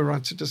got no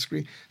right to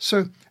disagree.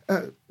 So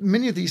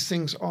many of these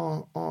things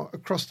are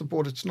across the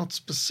board. It's not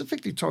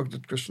specifically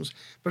targeted at Christians,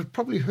 but it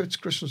probably hurts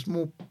Christians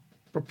more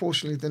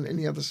proportionally than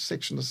any other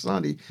section of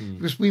society,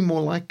 because we're more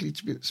likely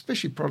to be,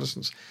 especially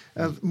Protestants,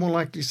 more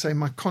likely to say,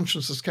 my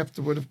conscience has kept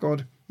the word of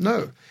God.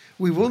 No,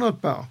 we will not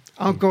bow.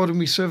 Our God whom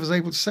we serve is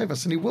able to save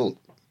us, and he will.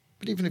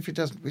 But even if he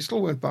doesn't, we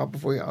still won't bow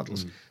before your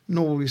idols,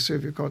 nor will we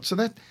serve your God. So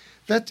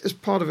that is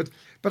part of it.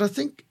 But I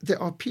think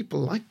there are people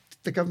like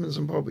the government of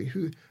Zimbabwe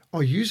who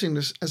are using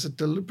this as a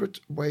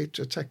deliberate way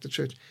to attack the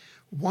church.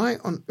 Why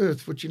on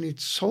earth would you need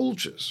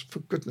soldiers, for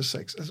goodness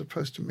sakes, as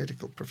opposed to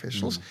medical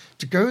professionals,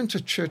 to go into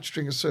church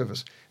during a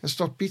service and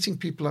start beating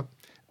people up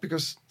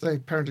because they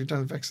apparently don't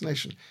have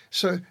vaccination?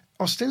 So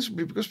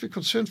ostensibly, because we're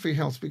concerned for your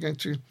health, we're going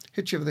to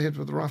hit you over the head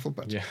with a rifle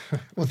butt. Yeah.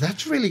 Well,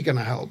 that's really going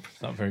to help.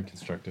 It's not very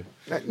constructive.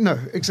 No,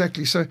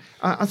 exactly. So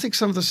I think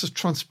some of this is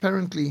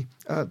transparently,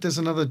 there's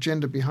another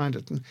agenda behind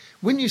it. And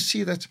when you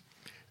see that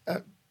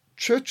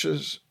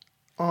churches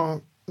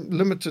are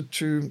limited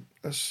to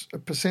a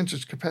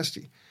percentage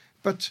capacity,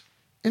 but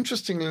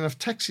interestingly enough,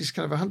 taxis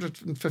can have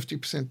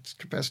 150%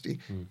 capacity,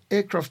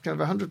 aircraft can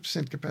have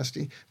 100%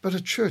 capacity, but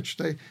a church,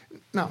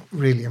 now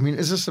really, I mean,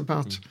 is this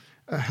about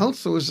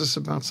health, or is this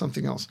about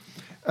something else?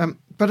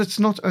 But it's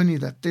not only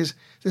that. There's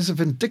a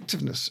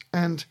vindictiveness.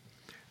 And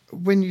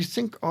when you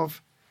think of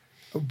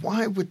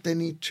why would they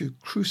need to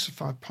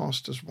crucify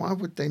pastors, why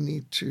would they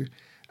need to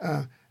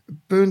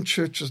burn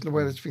churches in the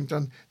way that's being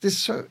done,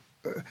 there's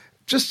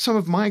just some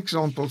of my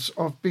examples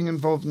of being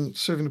involved in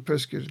serving the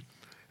persecuted.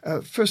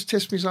 First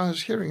testimonies I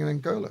was hearing in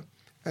Angola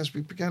as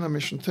we began our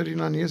mission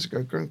 39 years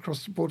ago, going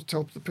across the border to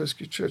help the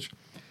persecuted church.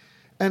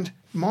 And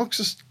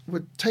Marxists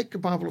would take a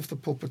Bible off the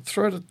pulpit,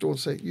 throw it at the door and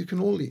say, you can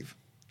all leave.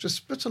 Just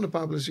spit on the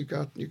Bible as you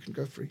go out and you can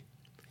go free.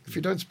 If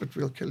you don't spit,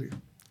 we'll kill you.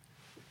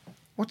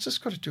 What's this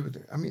got to do with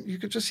it? I mean, you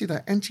could just see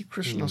that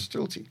anti-Christian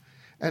hostility.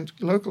 And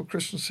local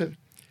Christians said,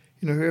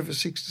 whoever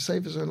seeks to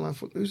save his own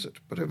life will lose it,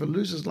 but whoever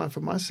loses life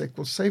for my sake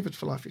will save it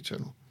for life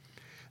eternal.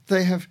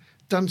 They have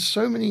done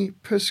so many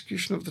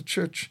persecution of the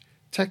church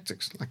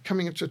tactics, like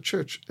coming into a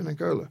church in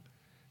Angola,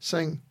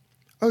 saying,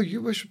 oh,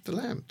 you worship the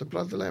lamb, the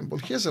blood of the lamb. Well,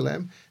 here's a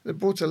lamb. They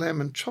brought a lamb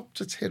and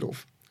chopped its head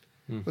off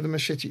with a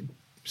machete,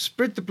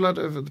 spread the blood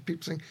over the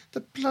people, saying,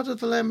 the blood of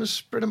the lamb is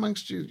spread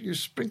amongst you. You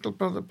sprinkled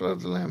the blood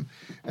of the lamb.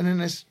 And then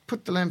they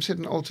put the lamb's head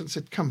in an altar and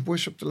said, come,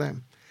 worship the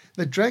lamb.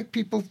 They dragged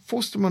people,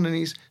 forced them on their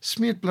knees,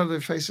 smeared blood on their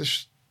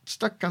faces,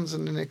 stuck guns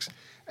in their necks,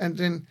 and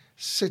then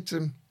said to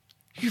them,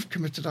 you've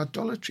committed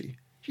idolatry.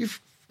 You've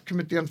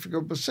committed the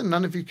unforgivable sin.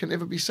 None of you can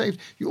ever be saved.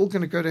 You're all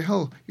going to go to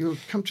hell. You'll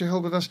come to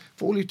hell with us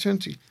for all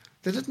eternity.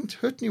 They didn't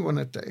hurt anyone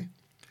that day.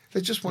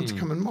 They just want to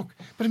come and mock.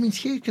 But I mean,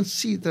 here you can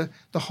see the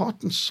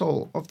heart and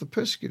soul of the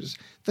persecutors.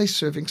 They're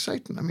serving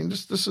Satan. I mean,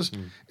 this is,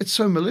 it's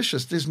so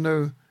malicious. There's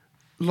no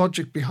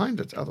logic behind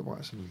it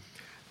otherwise.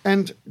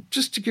 And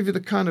just to give you the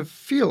kind of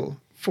feel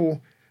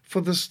for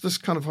this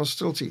kind of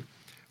hostility,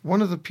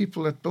 one of the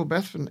people that Bill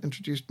Bathman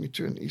introduced me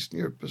to in Eastern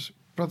Europe was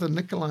Brother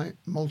Nicolae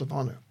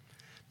Moldovano.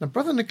 Now,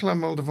 Brother Nicolae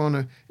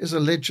Moldovano is a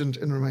legend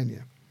in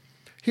Romania.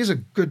 He's a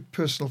good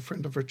personal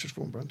friend of Richard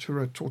Wurmbrand, who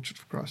wrote Tortured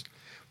for Christ.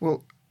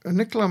 Well,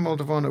 Nicolae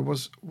Moldovano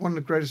was one of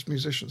the greatest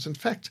musicians. In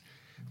fact,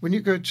 when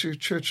you go to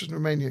churches in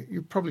Romania,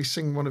 you probably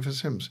sing one of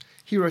his hymns.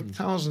 He wrote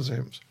thousands of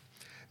hymns,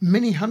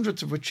 many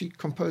hundreds of which he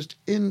composed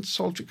in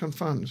solitary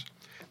confinement.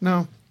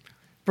 Now,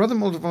 Brother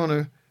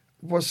Moldovano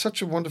was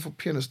such a wonderful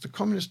pianist, the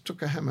communists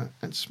took a hammer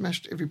and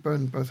smashed every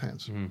bone in both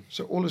hands.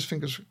 So all his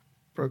fingers were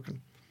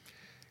broken.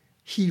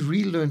 He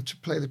relearned to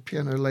play the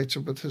piano later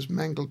with his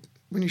mangled...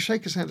 When you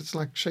shake his hand, it's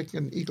like shaking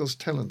an eagle's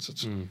talons.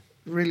 It's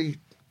really...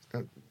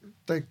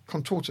 they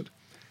contorted.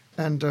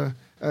 And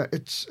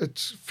it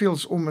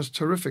feels almost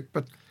horrific,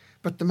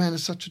 but the man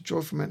is such a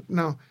joyful man.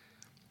 Now,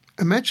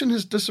 imagine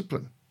his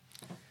discipline.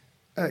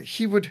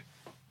 He would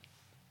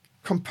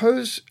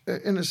compose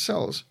in his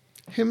cells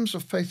hymns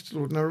of faith to the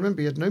Lord. Now,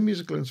 remember, he had no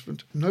musical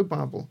instrument, no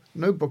Bible,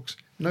 no books,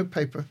 no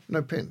paper,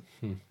 no pen.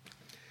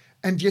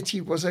 And yet he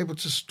was able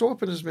to store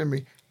up in his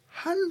memory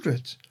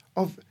hundreds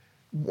of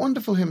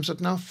wonderful hymns that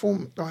now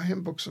form the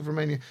hymn books of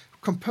Romania,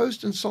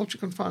 composed in solitary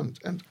confinement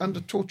and under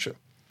torture.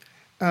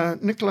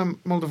 Nicolae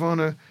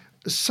Moldovano,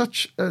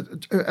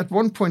 at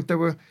one point they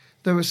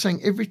were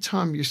saying, every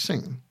time you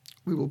sing,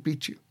 we will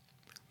beat you.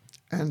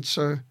 And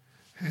so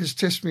his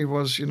testimony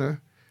was,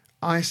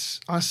 I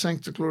sang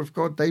to the glory of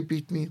God, they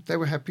beat me, they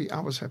were happy,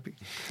 I was happy.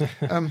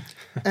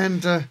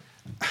 And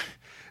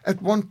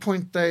at one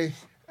point they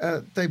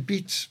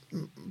beat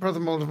Brother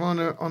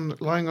Moldovano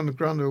lying on the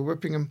ground, they were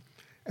whipping him.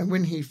 And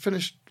when they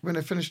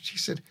finished, he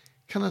said,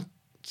 can I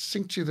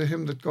sing to you the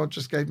hymn that God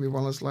just gave me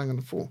while I was lying on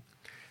the floor?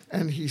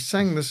 And he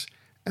sang this,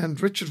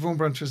 and Richard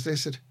Wurmbrand was there,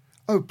 said,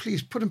 oh,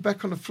 please put him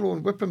back on the floor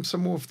and whip him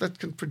some more if that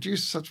can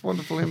produce such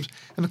wonderful hymns.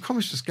 And the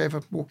communists just gave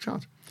up and walked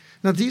out.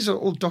 Now, these are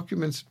all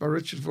documented by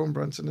Richard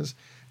Wurmbrand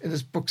in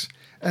his books.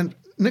 And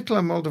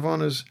Nicolae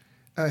Moldovano's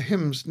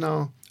hymns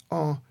now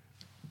are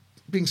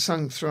being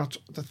sung throughout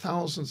the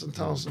thousands and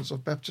thousands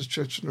of Baptist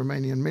churches in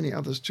Romania and many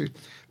others too.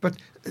 But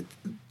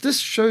this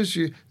shows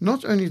you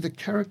not only the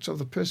character of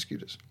the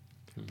persecutors,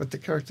 but the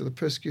character of the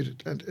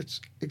persecuted. And it's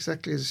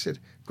exactly as I said,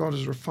 God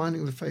is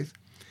refining the faith.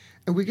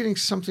 And we're getting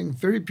something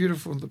very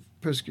beautiful in the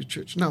persecuted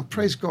church. Now,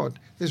 praise God,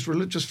 there's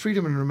religious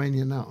freedom in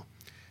Romania now,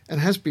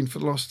 and has been for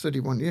the last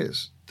 31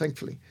 years,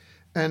 thankfully.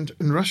 And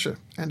in Russia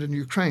and in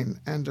Ukraine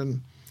and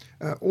in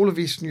all of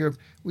Eastern Europe,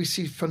 we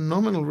see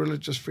phenomenal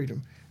religious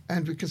freedom.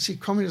 And we can see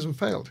communism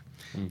failed.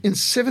 In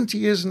 70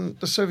 years in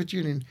the Soviet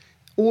Union,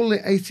 all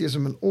their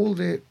atheism and all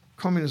their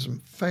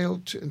communism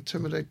failed to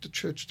intimidate the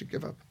church to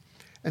give up.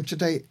 And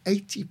today,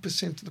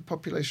 80% of the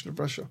population of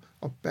Russia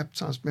are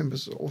baptized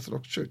members of the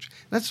Orthodox Church.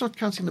 That's not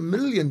counting the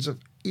millions of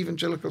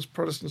evangelicals,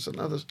 Protestants, and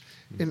others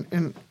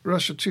in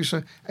Russia too.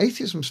 So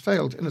atheism's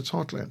failed in its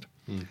heartland.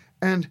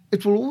 And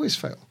it will always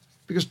fail,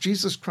 because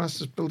Jesus Christ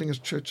is building his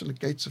church and the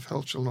gates of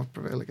hell shall not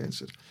prevail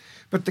against it.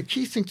 But the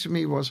key thing to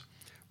me was,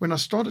 when I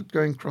started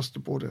going across the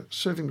border,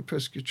 serving the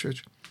persecuted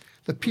church,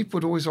 the people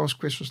would always ask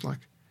questions like,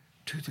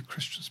 do the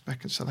Christians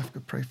back in South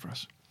Africa pray for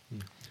us?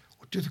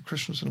 Or do the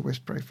Christians in the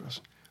West pray for us?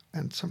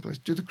 And someplace,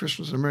 do the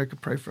Christians in America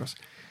pray for us?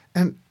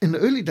 And in the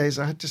early days,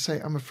 I had to say,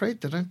 I'm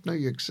afraid they don't know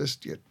you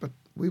exist yet, but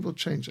we will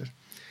change it.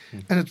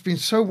 And it's been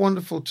so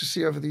wonderful to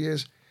see over the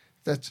years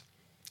that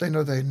they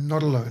know they're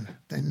not alone.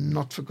 They're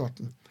not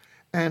forgotten.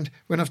 And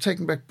when I've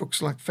taken back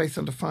books like Faith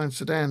Under Fire in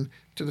Sudan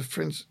to the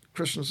friends,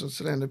 Christians in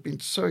Sudan, they've been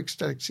so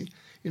ecstatic to see,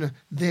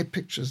 their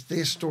pictures,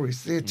 their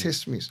stories, their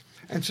testimonies,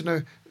 and to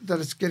know that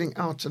it's getting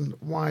out and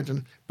wide.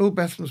 And Bill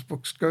Bathman's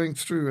books going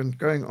through and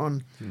going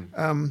on,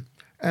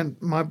 and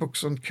my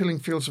books on killing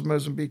fields of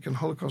Mozambique and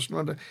Holocaust in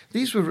Rwanda,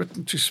 these were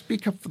written to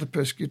speak up for the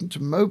persecuted and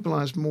to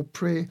mobilize more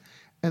prayer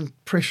and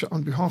pressure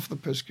on behalf of the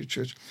persecuted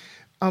church.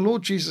 Our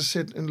Lord Jesus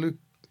said in Luke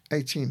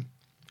 18,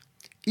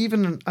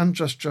 even an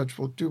unjust judge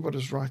will do what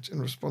is right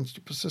in response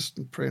to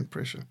persistent prayer and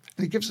pressure.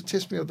 And he gives a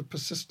testimony of the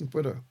persistent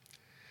widow.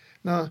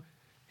 Now,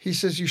 he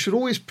says you should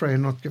always pray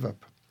and not give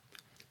up,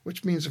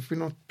 which means if we're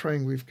not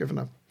praying, we've given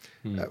up.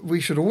 We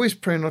should always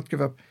pray and not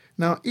give up.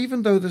 Now,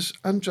 even though this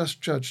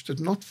unjust judge did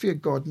not fear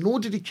God, nor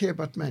did he care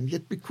about man,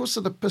 yet because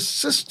of the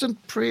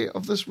persistent prayer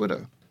of this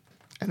widow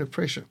and her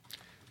pressure,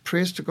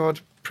 prayers to God,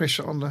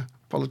 pressure on the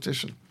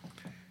politician,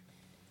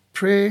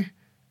 prayer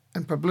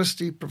and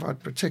publicity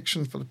provide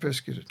protection for the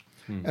persecuted.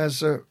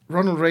 As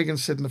Ronald Reagan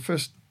said, in the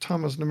first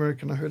time I was an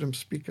American, I heard him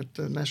speak at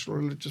the National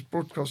Religious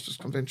Broadcasters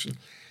Convention.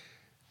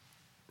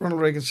 Ronald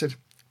Reagan said,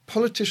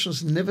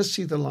 politicians never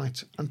see the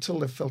light until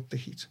they've felt the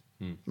heat.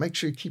 Make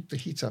sure you keep the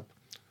heat up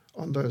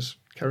on those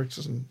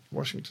characters in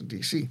Washington,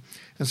 D.C.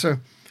 And so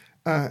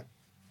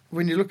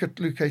when you look at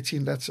Luke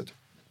 18, that's it.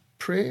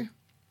 Prayer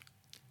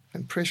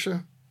and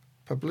pressure,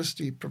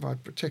 publicity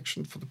provide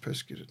protection for the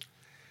persecuted.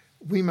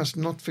 we must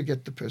not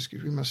forget the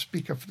persecuted. We must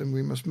speak up for them.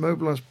 We must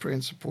mobilize prayer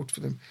and support for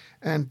them.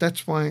 And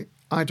that's why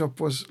IDOP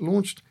was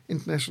launched,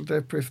 International Day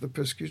of Prayer for the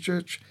Persecuted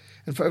Church.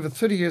 And for over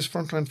 30 years,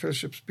 Frontline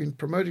Fellowship's been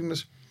promoting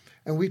this.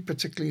 And we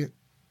particularly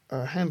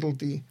handled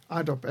the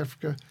IDOP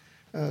Africa,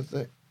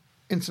 the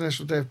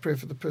International Day of Prayer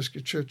for the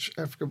Persecuted Church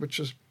Africa, which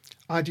is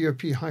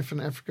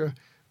IDOP-Africa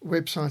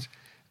website,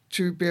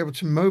 to be able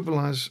to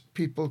mobilize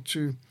people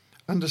to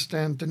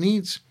understand the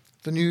needs,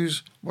 the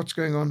news, what's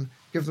going on,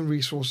 give them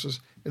resources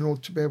in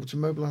order to be able to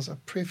mobilize our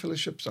prayer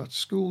fellowships, our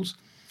schools,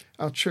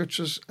 our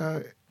churches,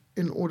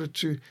 in order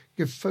to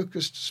give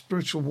focused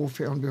spiritual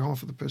warfare on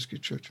behalf of the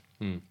persecuted church.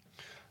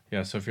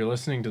 Yeah, so if you're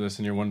listening to this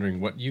and you're wondering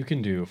what you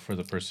can do for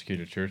the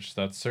persecuted church,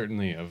 that's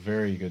certainly a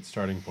very good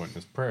starting point,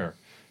 is prayer,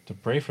 to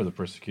pray for the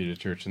persecuted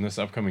church. And this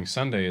upcoming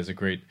Sunday is a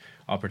great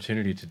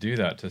opportunity to do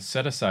that, to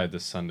set aside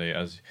this Sunday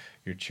as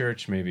your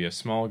church, maybe a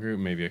small group,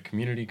 maybe a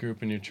community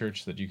group in your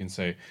church, that you can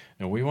say,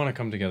 no, we want to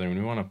come together and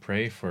we want to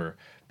pray for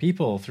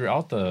people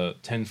throughout the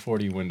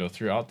 1040 window,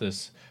 throughout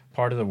this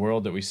part of the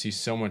world that we see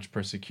so much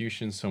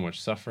persecution, so much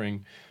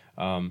suffering.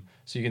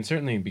 So you can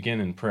certainly begin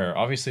in prayer.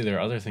 Obviously, there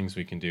are other things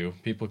we can do.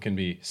 People can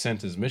be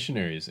sent as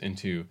missionaries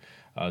into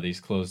these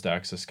closed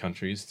access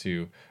countries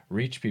to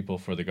reach people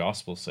for the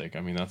gospel's sake.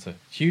 I mean, that's a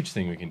huge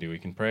thing we can do. We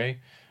can pray,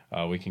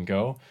 we can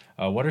go.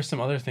 What are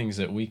some other things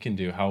that we can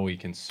do, how we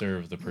can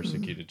serve the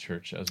persecuted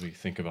church as we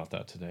think about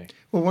that today?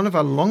 Well, one of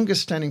our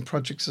longest standing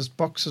projects is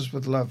Boxes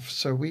with Love.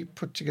 So we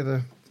put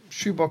together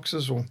shoe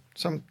boxes or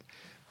some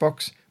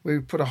box where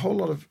we put a whole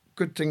lot of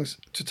good things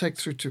to take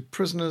through to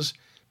prisoners,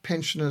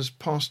 pensioners,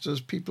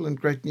 pastors, people in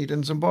great need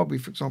in Zimbabwe,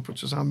 for example,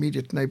 which is our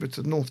immediate neighbor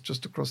to the north,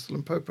 just across the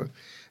Limpopo.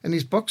 And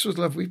these Boxes with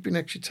Love, we've been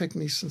actually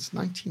taking these since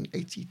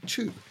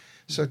 1982.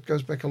 So it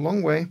goes back a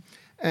long way.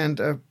 And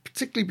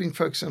particularly being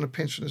focused on the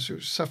pensioners who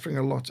are suffering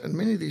a lot. And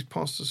many of these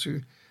pastors who,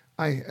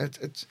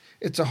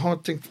 it's a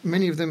hard thing.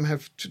 Many of them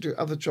have to do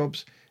other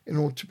jobs in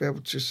order to be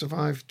able to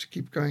survive, to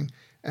keep going,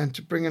 and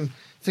to bring in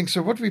things.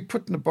 So what we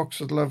put in a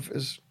Box with Love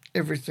is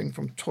everything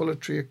from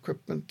toiletry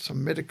equipment,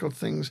 some medical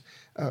things,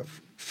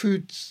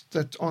 foods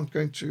that aren't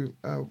going to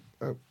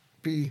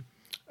be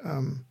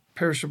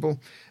perishable,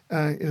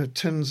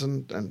 tins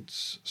and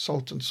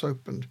salt and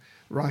soap and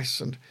rice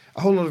and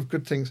a whole lot of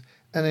good things.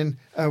 And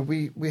then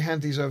we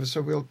hand these over.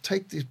 So we'll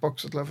take these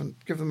Boxes of Love and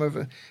give them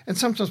over. And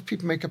sometimes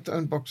people make up their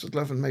own Box of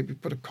Love and maybe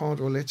put a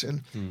card or a letter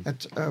in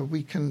that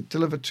we can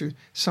deliver to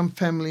some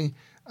family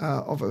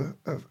of a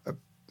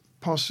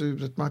pastor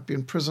that might be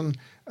in prison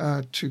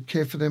to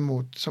care for them,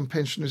 or some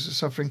pensioners who are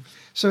suffering.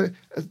 So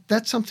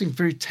that's something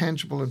very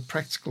tangible and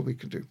practical we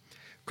can do.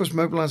 Of course,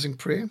 mobilizing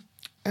prayer.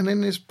 And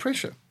then there's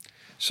pressure.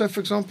 So,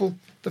 for example,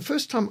 the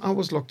first time I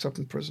was locked up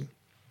in prison,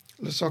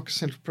 Lusaka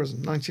Central Prison,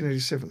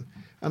 1987,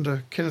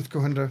 under Kenneth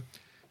Kaunda,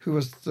 who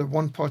was the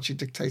one-party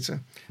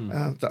dictator,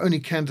 the only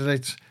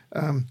candidate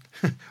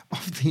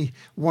of the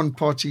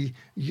one-party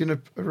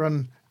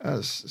UNIP-run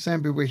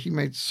Zambia, where he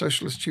made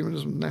socialist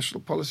humanism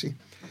national policy.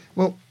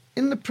 Well,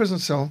 in the prison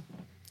cell,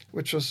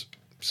 which was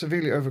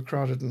severely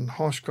overcrowded and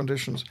harsh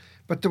conditions,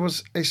 but there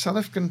was a South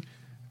African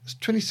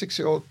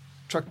 26-year-old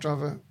truck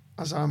driver,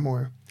 Isaiah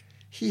Moyo.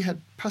 He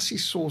had pussy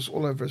sores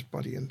all over his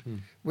body,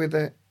 and where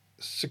the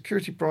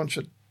security branch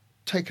had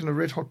taken a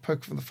red-hot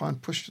poker from the fire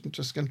and pushed it into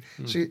his skin.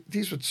 So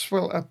these would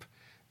swell up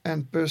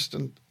and burst,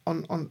 and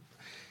on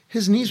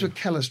his knees were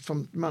calloused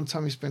from the amount of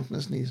time he spent on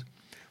his knees.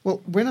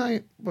 Well, when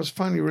I was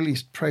finally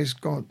released, praise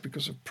God,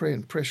 because of prayer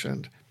and pressure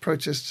and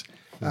protests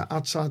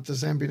outside the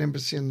Zambian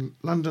embassy in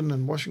London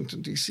and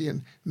Washington, D.C.,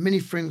 and many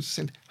friends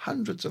sent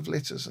hundreds of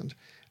letters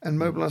and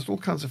mobilized all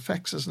kinds of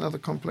faxes and other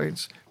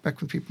complaints,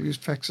 back when people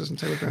used faxes and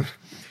telegrams,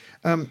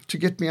 to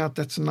get me out.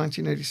 That's in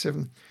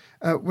 1987.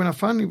 When I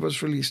finally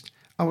was released,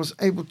 I was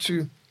able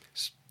to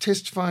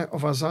testify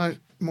of Isaiah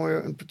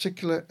Moyo in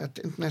particular at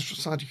the International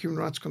Society of Human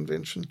Rights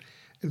Convention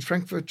in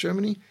Frankfurt,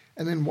 Germany.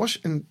 And then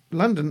in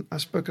London, I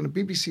spoke on a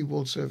BBC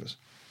World Service.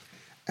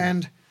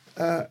 And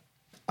I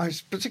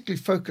was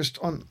particularly focused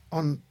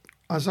on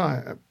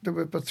Isaiah. There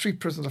were but 3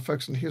 prisoners I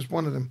focused on. He was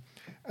one of them.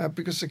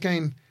 Because,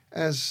 again,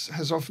 as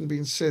has often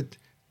been said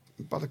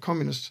by the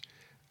communists,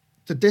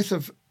 the death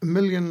of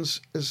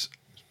millions is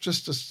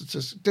just a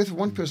statistic. Death of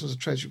one person is a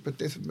tragedy, but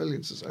death of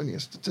millions is only a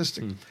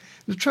statistic.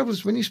 The trouble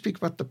is, when you speak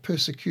about the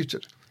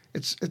persecuted,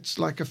 it's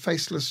like a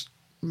faceless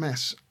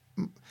mass.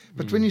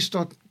 But when you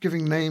start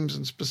giving names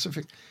and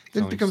specific,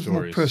 then it becomes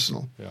stories. More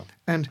personal. Yeah.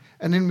 And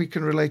then we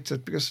can relate to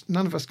it, because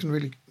none of us can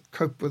really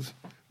cope with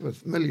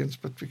millions,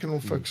 but we can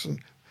all focus on,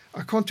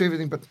 I can't do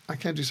everything, but I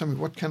can do something.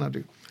 What can I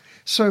do?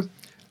 So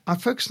I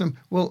focused on them.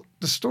 Well,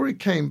 the story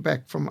came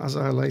back from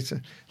Isaiah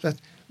later that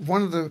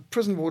one of the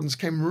prison wardens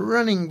came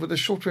running with a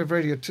shortwave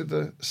radio to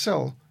the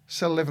cell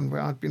 11,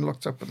 where I'd been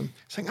locked up with him,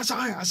 saying,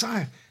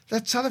 Isaiah,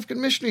 that South African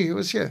missionary who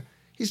was here,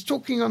 he's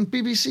talking on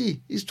BBC.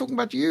 He's talking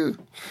about you.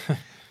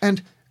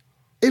 And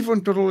everyone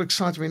got all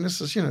excited. I mean, this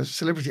is,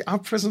 celebrity. Our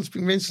presence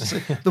being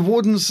mentioned. The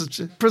wardens,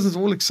 the prisoners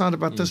were all excited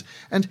about this.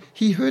 And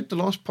he heard the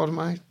last part of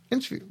my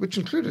interview, which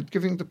included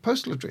giving the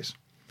postal address.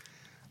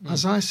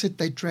 Isaiah said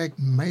they dragged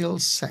mail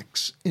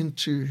sacks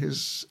into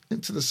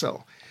the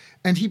cell.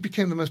 And he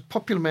became the most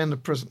popular man in the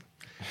prison.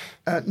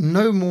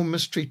 No more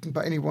mistreatment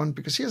by anyone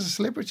because he is a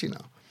celebrity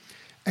now.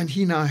 And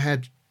he now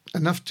had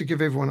enough to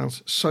give everyone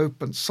else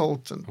soap and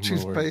salt and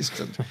toothpaste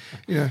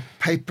and,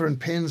 paper and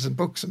pens and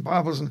books and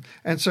Bibles.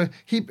 And so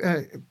he,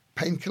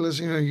 painkillers,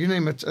 you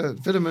name it,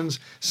 vitamins.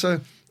 So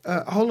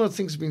a whole lot of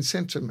things have been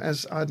sent to him,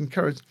 as I'd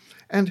encouraged.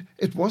 And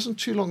it wasn't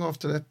too long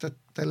after that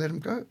they let him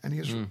go. And he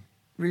was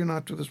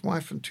reunited with his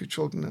wife and 2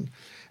 children.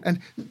 And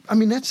I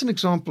mean, that's an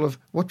example of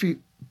what we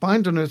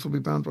bind on earth will be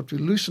bound, what we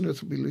loose on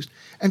earth will be loosed.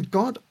 And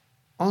God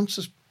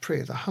answers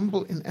prayer, the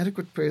humble,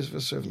 inadequate prayers of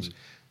his servants,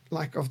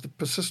 like of the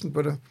persistent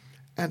widow,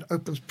 and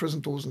opens prison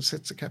doors and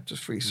sets the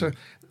captives free. So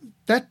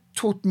that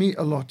taught me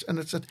a lot. And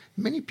it's that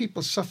many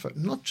people suffer,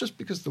 not just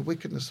because of the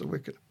wickedness of the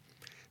wicked,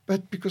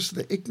 but because of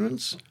the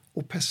ignorance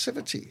or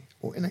passivity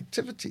or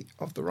inactivity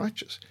of the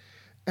righteous.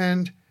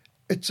 And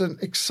it's an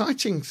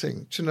exciting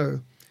thing to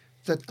know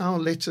that our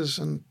letters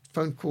and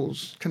phone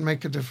calls can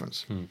make a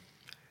difference.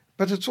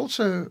 But it's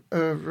also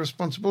a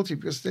responsibility,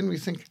 because then we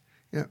think,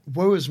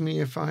 woe is me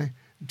if I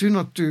do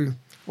not do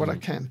what I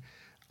can.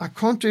 I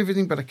can't do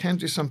everything, but I can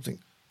do something.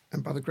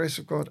 And by the grace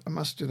of God, I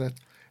must do that.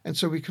 And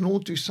so we can all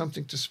do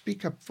something to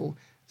speak up for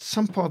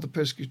some part of the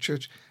persecuted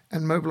church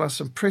and mobilize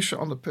some pressure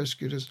on the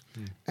persecutors.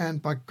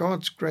 And by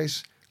God's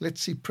grace,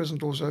 let's see prison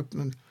doors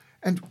open.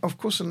 And of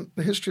course, in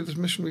the history of this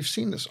mission, we've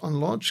seen this on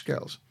large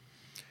scales,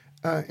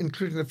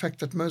 including the fact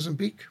that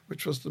Mozambique,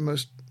 which was the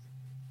most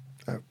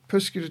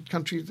persecuted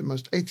country, the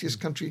most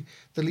atheist country,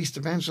 the least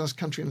evangelized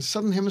country in the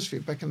Southern Hemisphere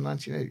back in the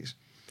 1980s,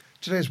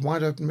 today is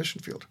wide open mission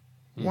field.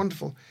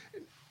 Wonderful.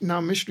 Now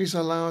missionaries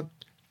are allowed,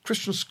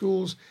 Christian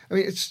schools. I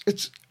mean,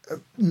 it's a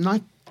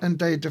night and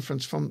day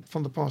difference from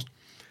the past.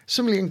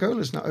 Similarly, Angola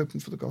is now open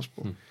for the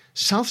gospel.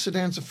 South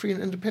Sudan's a free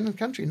and independent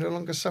country, no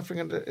longer suffering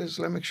under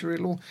Islamic Sharia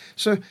law.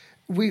 So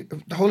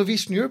the whole of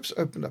Eastern Europe's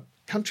opened up.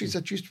 Countries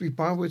that used to be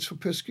bywords for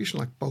persecution,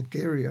 like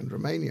Bulgaria and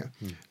Romania,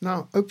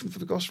 now open for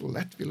the gospel.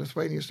 Latvia,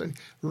 Lithuania, Estonia.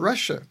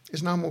 Russia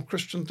is now more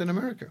Christian than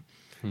America.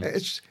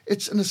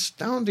 It's an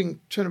astounding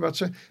turnabout.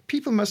 So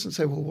people mustn't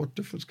say, well, what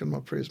difference can my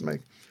prayers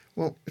make?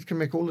 Well, it can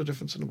make all the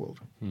difference in the world.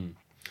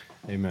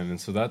 Amen. And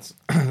so that's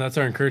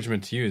our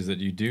encouragement to you, is that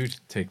you do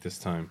take this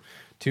time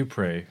to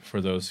pray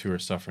for those who are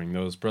suffering,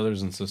 those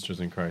brothers and sisters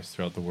in Christ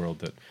throughout the world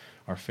that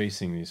are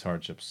facing these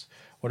hardships.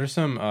 What are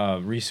some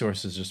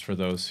resources just for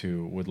those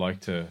who would like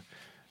to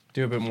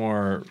do a bit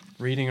more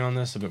reading on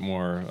this, a bit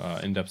more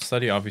in-depth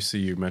study? Obviously,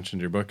 you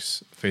mentioned your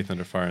books, Faith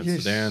Under Fire in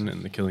Sudan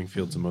and The Killing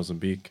Fields of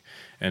Mozambique,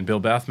 and Bill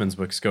Bathman's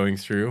books, Going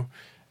Through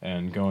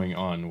and Going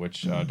On,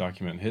 which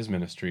document his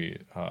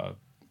ministry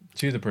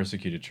to the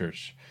persecuted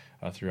church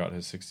throughout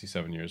his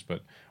 67 years.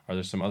 But are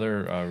there some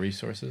other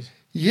resources?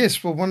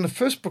 Yes. Well, one of the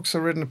first books I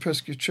read in the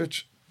persecuted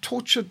church,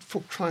 Tortured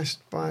for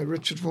Christ by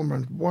Richard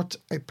Wurmbrand. What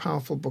a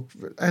powerful book.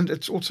 And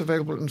it's also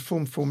available in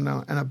film form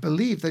now. And I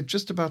believe they're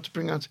just about to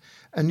bring out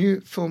a new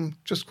film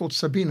just called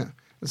Sabina.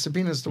 And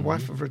Sabina is the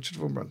wife of Richard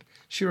Wurmbrand.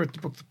 She wrote the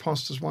book The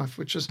Pastor's Wife,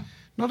 which is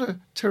not a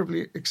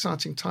terribly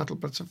exciting title,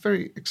 but it's a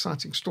very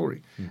exciting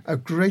story, a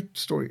great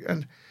story.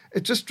 And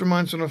it just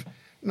reminds one of,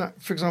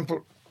 for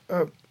example,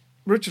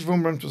 Richard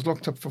Wurmbrand was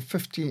locked up for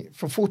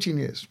 14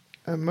 years.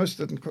 Most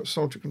of it in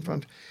solitary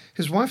confinement.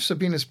 His wife,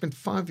 Sabina, spent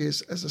 5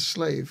 years as a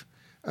slave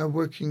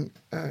working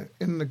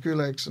in the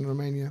gulags in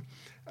Romania.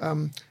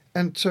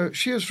 And so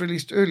she was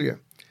released earlier.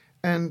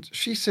 And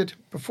she said,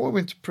 before I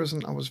went to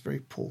prison, I was very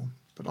poor.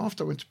 But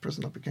after I went to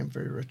prison, I became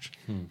very rich.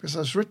 Because I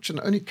was rich in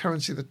the only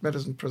currency that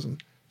matters in prison,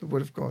 the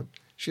Word of God.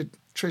 She had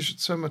treasured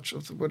so much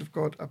of the Word of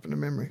God up in her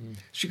memory.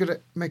 She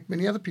could make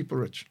many other people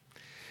rich.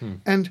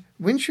 And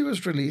when she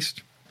was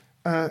released,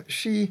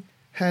 she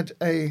had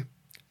a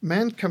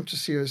man come to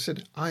see her and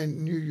said, I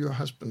knew your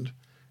husband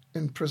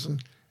in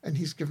prison, and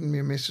he's given me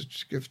a message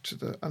to give to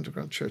the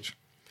underground church.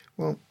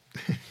 Well,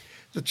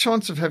 the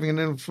chance of having an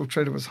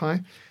infiltrator was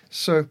high.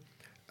 So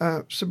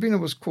Sabina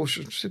was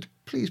cautious. She said,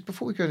 please,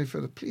 before we go any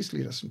further, please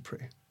lead us in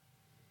prayer.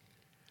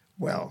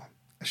 Well,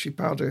 as she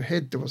bowed her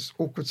head, there was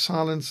awkward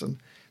silence, and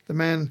the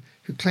man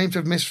who claimed to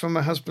have messaged from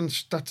her husband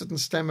stuttered and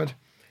stammered.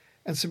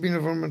 And Sabina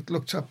Wurmbrand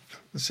looked up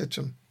and said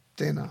to him,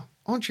 there now,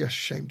 aren't you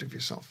ashamed of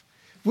yourself?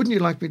 Wouldn't you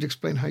like me to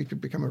explain how you could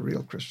become a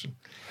real Christian?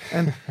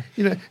 And,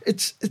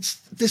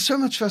 there's so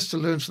much for us to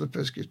learn from the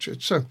persecuted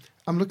church. So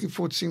I'm looking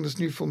forward to seeing this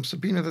new film,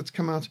 Sabina, that's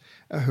come out.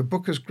 Her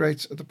book is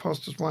great, The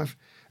Pastor's Wife.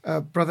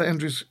 Brother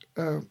Andrew's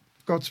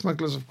God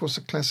Smugglers, of course,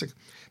 a classic.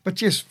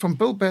 But yes, from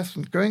Bill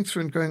Bathman, Going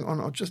Through and Going On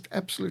are just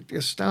absolutely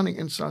astounding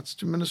insights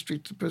to ministry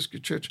to the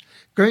persecuted church.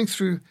 Going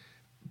through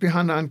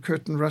behind the Iron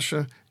Curtain,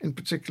 Russia in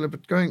particular,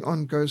 but Going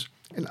On goes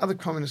in other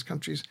communist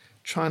countries,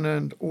 China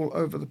and all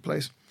over the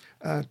place.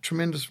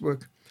 Tremendous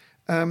work.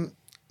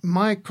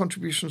 My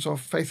contributions are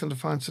Faith Under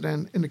Fire in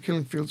Sudan, In the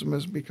Killing Fields of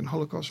Mozambique, and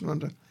Holocaust in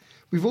Rwanda.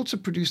 We've also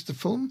produced the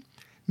film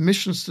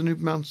Missions to the New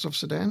Mountains of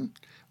Sudan,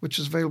 which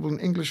is available in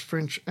English,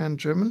 French, and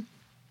German,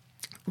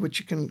 which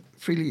you can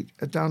freely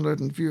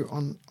download and view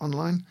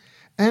online.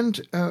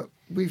 And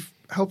we've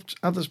helped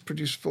others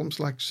produce films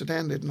like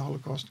Sudan Led in the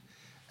Holocaust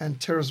and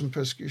Terrorism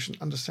Persecution,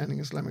 Understanding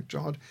Islamic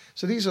Jihad.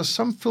 So these are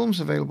some films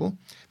available.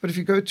 But if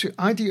you go to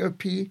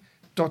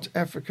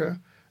idop.africa,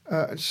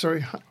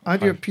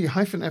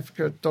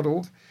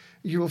 idop-africa.org,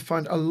 you will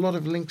find a lot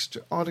of links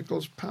to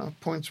articles,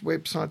 PowerPoints,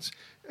 websites,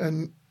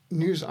 and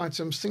news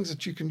items, things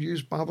that you can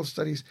use, Bible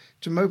studies,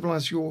 to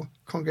mobilize your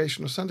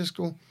congregation or Sunday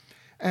school.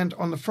 And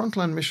on the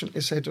Frontline Mission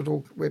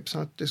SA.org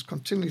website, there's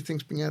continually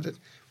things being added.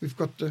 We've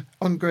got the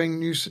ongoing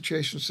news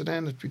situation in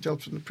Sudan that we dealt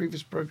with in the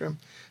previous program.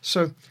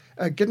 So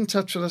get in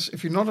touch with us.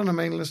 If you're not on a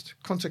main list,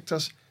 contact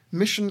us,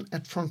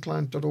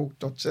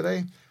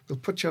 mission@frontline.org.za. We'll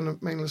put you on the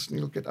main list and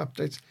you'll get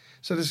updates.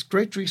 So there's a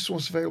great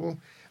resource available.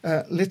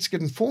 Let's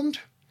get informed,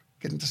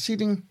 get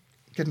interceding,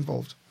 get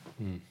involved.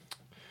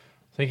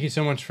 Thank you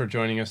so much for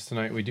joining us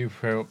tonight. We do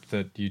hope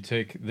that you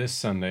take this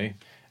Sunday,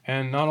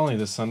 and not only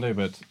this Sunday,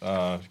 but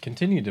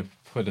continue to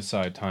put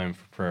aside time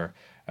for prayer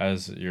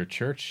as your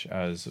church,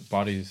 as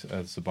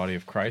the body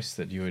of Christ,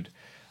 that you would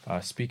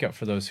speak up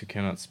for those who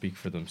cannot speak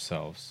for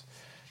themselves.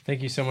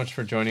 Thank you so much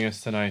for joining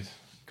us tonight.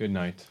 Good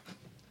night,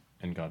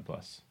 and God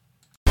bless.